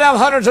all of them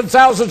hundreds and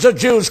thousands of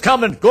Jews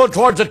come and go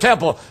towards the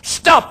temple.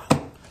 Stop.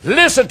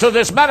 Listen to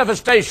this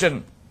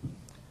manifestation.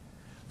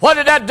 What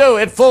did that do?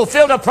 It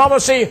fulfilled a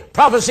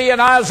prophecy in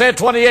Isaiah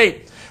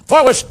 28.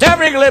 For with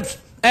stammering lips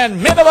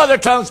and men of other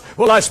tongues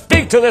will I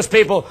speak to this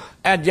people,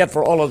 and yet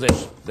for all of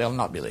this they'll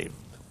not believe.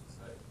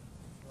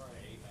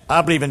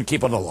 I believe in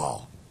keeping the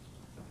law.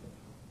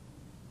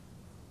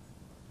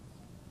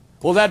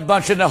 Well, that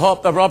bunch in the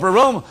upper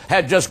room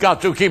had just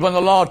got through keeping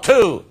the law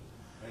too.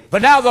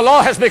 But now the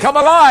law has become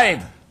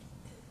alive.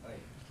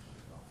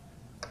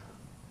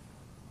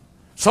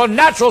 So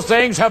natural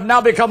things have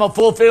now become a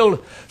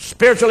fulfilled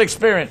spiritual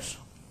experience.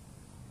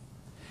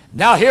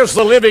 Now here's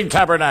the living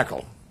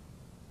tabernacle.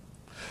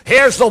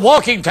 Here's the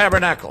walking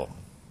tabernacle.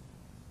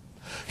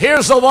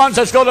 Here's the ones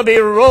that's going to be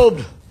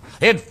robed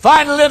in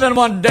fine linen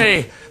one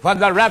day when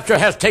the rapture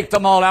has taken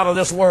them all out of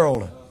this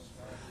world.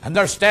 And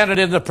they're standing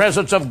in the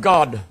presence of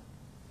God.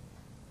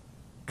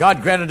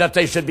 God granted that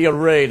they should be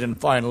arrayed in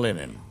fine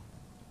linen,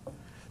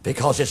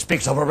 because it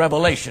speaks of a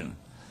revelation.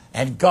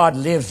 And God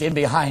lives in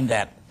behind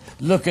that,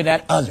 looking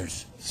at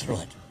others through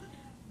it.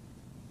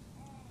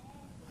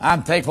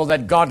 I'm thankful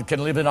that God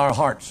can live in our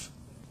hearts.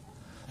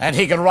 And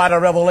He can write a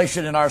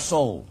revelation in our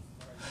soul.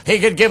 He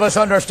can give us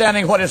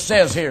understanding what it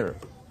says here.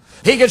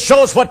 He can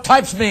show us what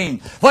types mean,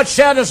 what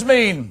shadows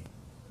mean.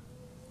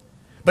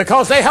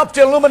 Because they help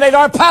to illuminate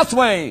our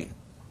pathway.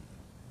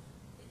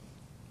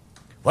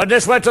 When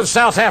this went to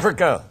South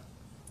Africa,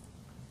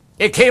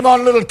 it came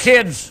on little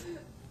kids.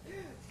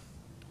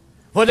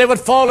 When they would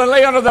fall and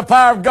lay under the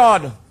power of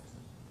God,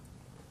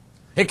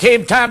 it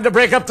came time to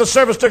break up the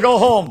service to go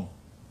home.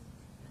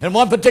 In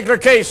one particular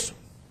case,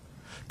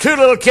 two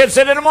little kids,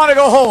 they didn't want to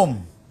go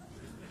home.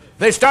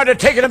 They started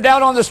taking them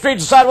down on the street and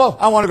decided, well,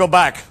 I want to go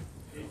back.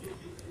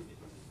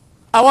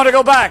 I want to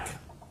go back.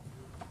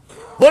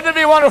 Wouldn't it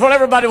be wonderful if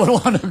everybody would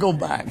want to go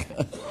back?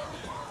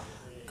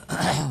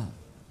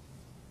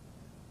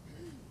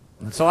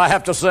 And so I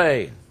have to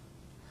say,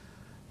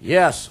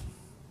 yes,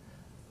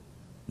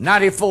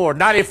 94,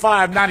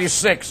 95,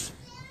 96.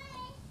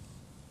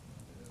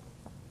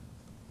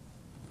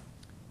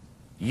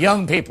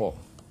 Young people.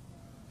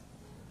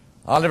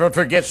 I'll never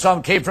forget,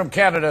 some came from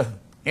Canada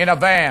in a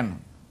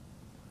van.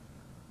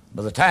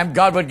 By the time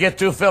God would get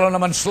through filling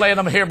them and slaying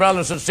them here,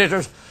 brothers and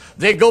sisters,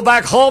 they'd go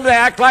back home, they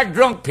act like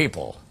drunk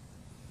people.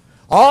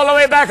 All the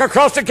way back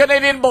across the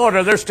Canadian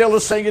border, they're still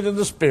singing in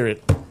the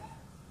Spirit.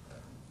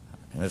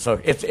 And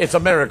it's a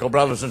miracle,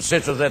 brothers and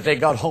sisters, that they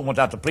got home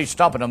without the police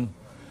stopping them,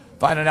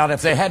 finding out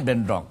if they had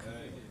been drunk.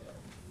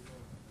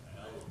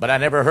 But I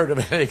never heard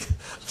of any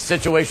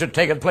situation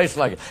taking place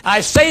like it.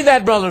 I say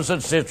that, brothers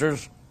and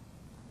sisters,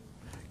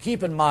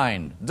 keep in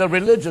mind, the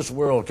religious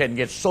world can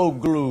get so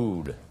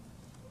glued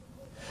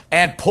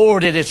and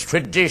poured in its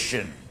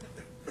tradition.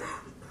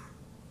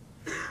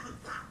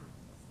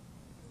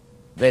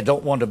 They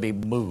don't want to be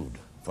moved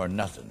for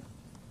nothing.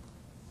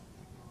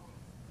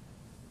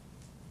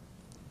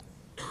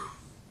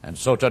 And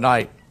so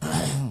tonight,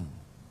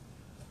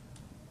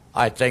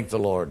 I thank the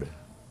Lord.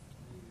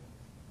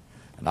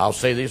 And I'll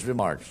say these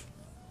remarks.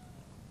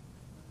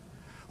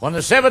 When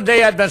the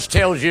Seventh-day Adventist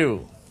tells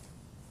you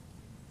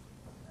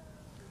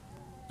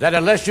that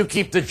unless you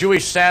keep the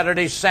Jewish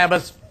Saturday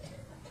Sabbath,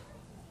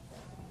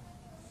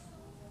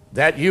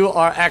 that you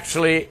are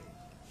actually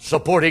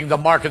supporting the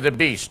mark of the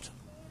beast.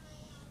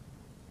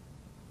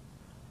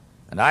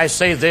 And I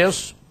say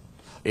this,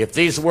 if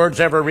these words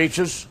ever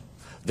reaches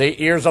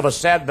the ears of a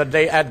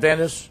Seventh-day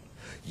Adventist,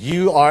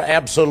 you are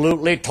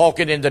absolutely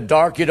talking in the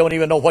dark. You don't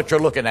even know what you're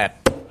looking at.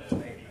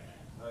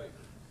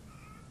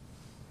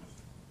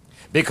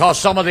 Because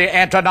some of the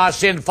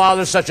ante-Nicene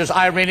fathers, such as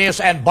Irenaeus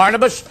and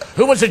Barnabas,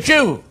 who was a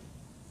Jew,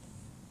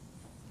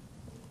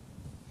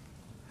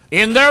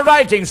 in their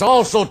writings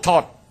also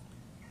taught,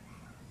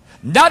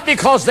 not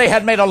because they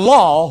had made a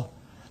law,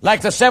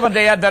 like the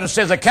Seventh-day Adventist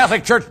says the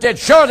Catholic Church did.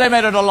 Sure, they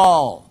made it a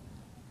law.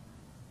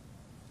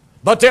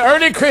 But the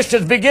early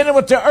Christians, beginning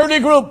with the early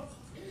group,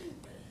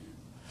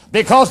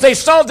 because they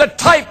saw the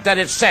type that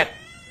it set,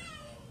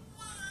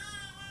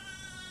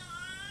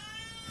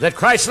 that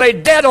Christ lay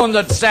dead on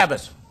the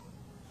Sabbath,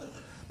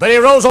 but he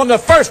rose on the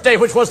first day,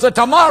 which was the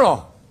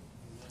tomorrow,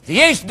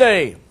 the eighth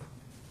day.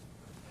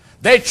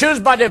 They choose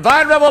by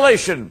divine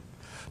revelation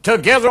to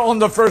gather on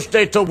the first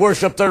day to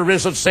worship their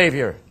risen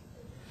Savior.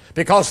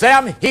 Because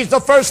them, he's the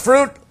first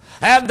fruit,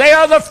 and they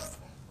are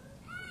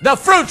the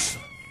fruits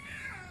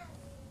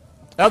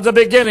of the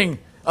beginning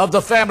of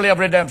the family of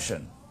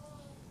redemption.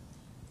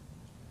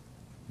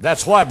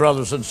 That's why,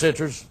 brothers and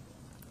sisters,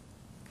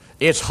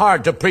 it's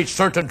hard to preach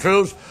certain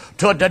truths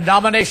to a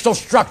denominational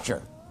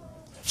structure.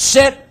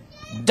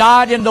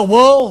 Dyed in the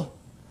wool,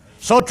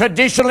 so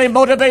traditionally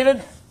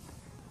motivated,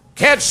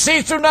 can't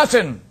see through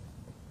nothing.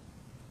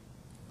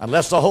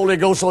 Unless the Holy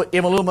Ghost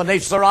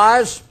illuminates their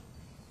eyes,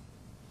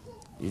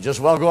 you just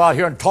well go out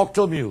here and talk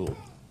to a mule.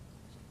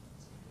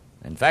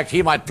 In fact,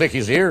 he might prick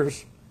his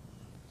ears.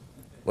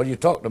 What are you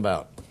talking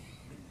about?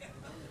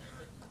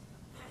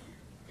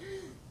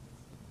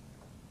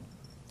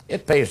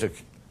 It pays to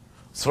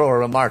throw a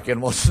remark in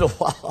once in a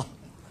while.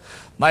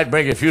 Might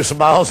bring a few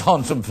smiles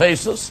on some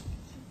faces.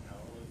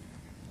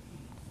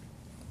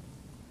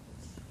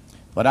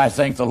 But I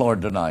thank the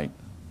Lord tonight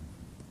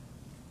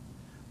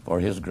for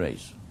His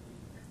grace.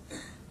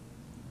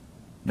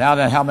 Now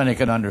then, how many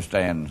can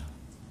understand?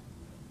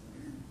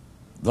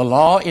 The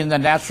law in the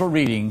natural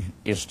reading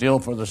is still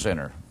for the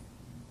sinner.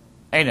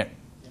 Ain't it?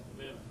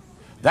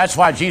 That's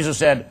why Jesus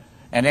said,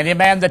 and any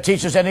man that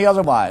teaches any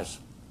otherwise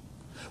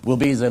will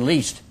be the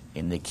least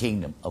in the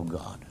kingdom of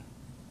God.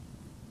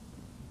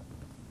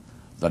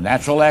 The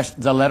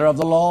letter of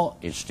the law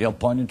is still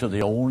pointing to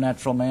the old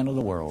natural man of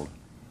the world.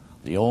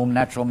 The old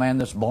natural man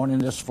that's born in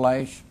this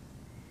flesh,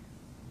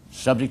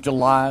 subject to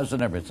lies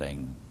and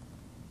everything.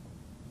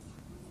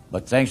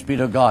 But thanks be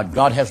to God,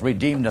 God has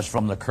redeemed us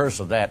from the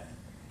curse of that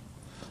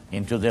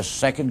into this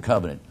second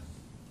covenant.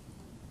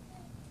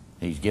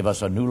 He's given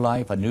us a new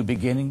life, a new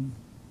beginning.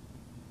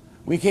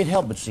 We can't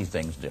help but see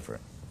things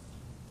different.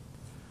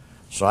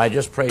 So I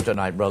just pray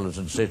tonight, brothers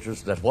and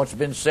sisters, that what's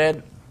been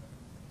said,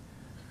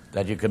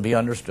 that you can be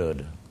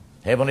understood.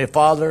 Heavenly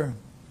Father,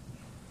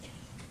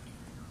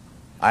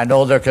 I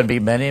know there can be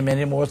many,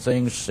 many more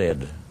things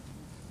said.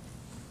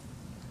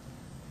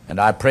 And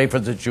I pray for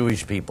the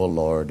Jewish people,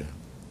 Lord.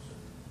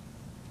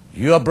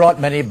 You have brought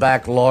many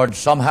back, Lord,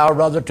 somehow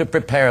or other to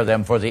prepare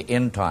them for the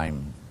end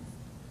time.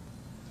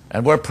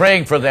 And we're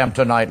praying for them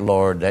tonight,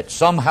 Lord, that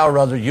somehow or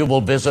other you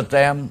will visit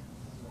them,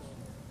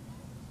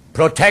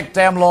 protect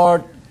them,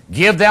 Lord,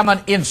 give them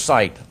an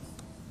insight.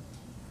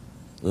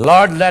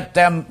 Lord, let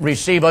them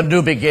receive a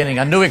new beginning,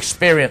 a new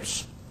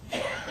experience,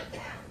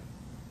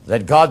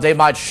 that, God, they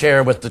might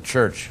share with the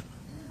church.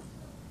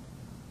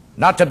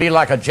 Not to be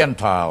like a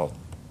Gentile,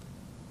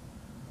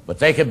 but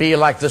they could be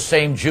like the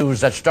same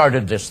Jews that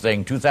started this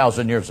thing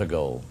 2,000 years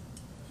ago.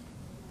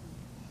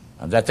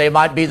 And that they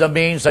might be the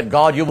means that,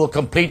 God, you will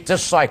complete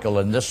this cycle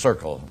and this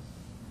circle.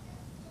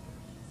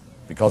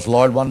 Because,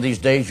 Lord, one of these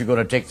days you're going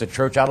to take the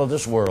church out of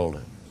this world.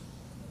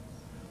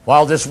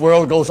 While this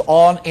world goes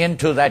on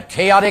into that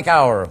chaotic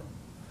hour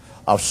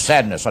of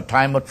sadness, a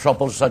time of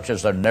trouble such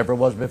as there never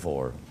was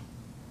before.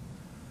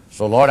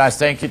 So, Lord, I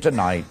thank you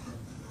tonight.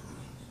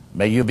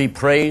 May you be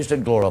praised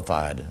and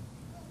glorified.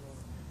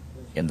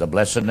 In the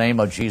blessed name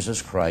of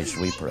Jesus Christ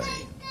we pray.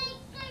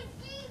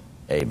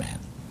 Amen.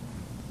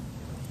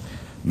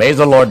 May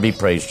the Lord be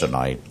praised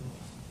tonight.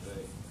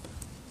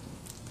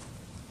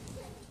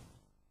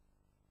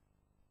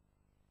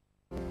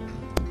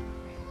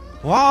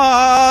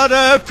 What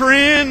a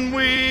friend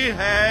we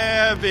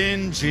have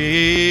in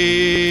Jesus.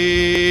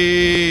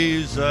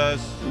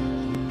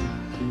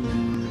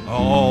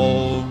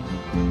 All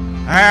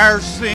our sins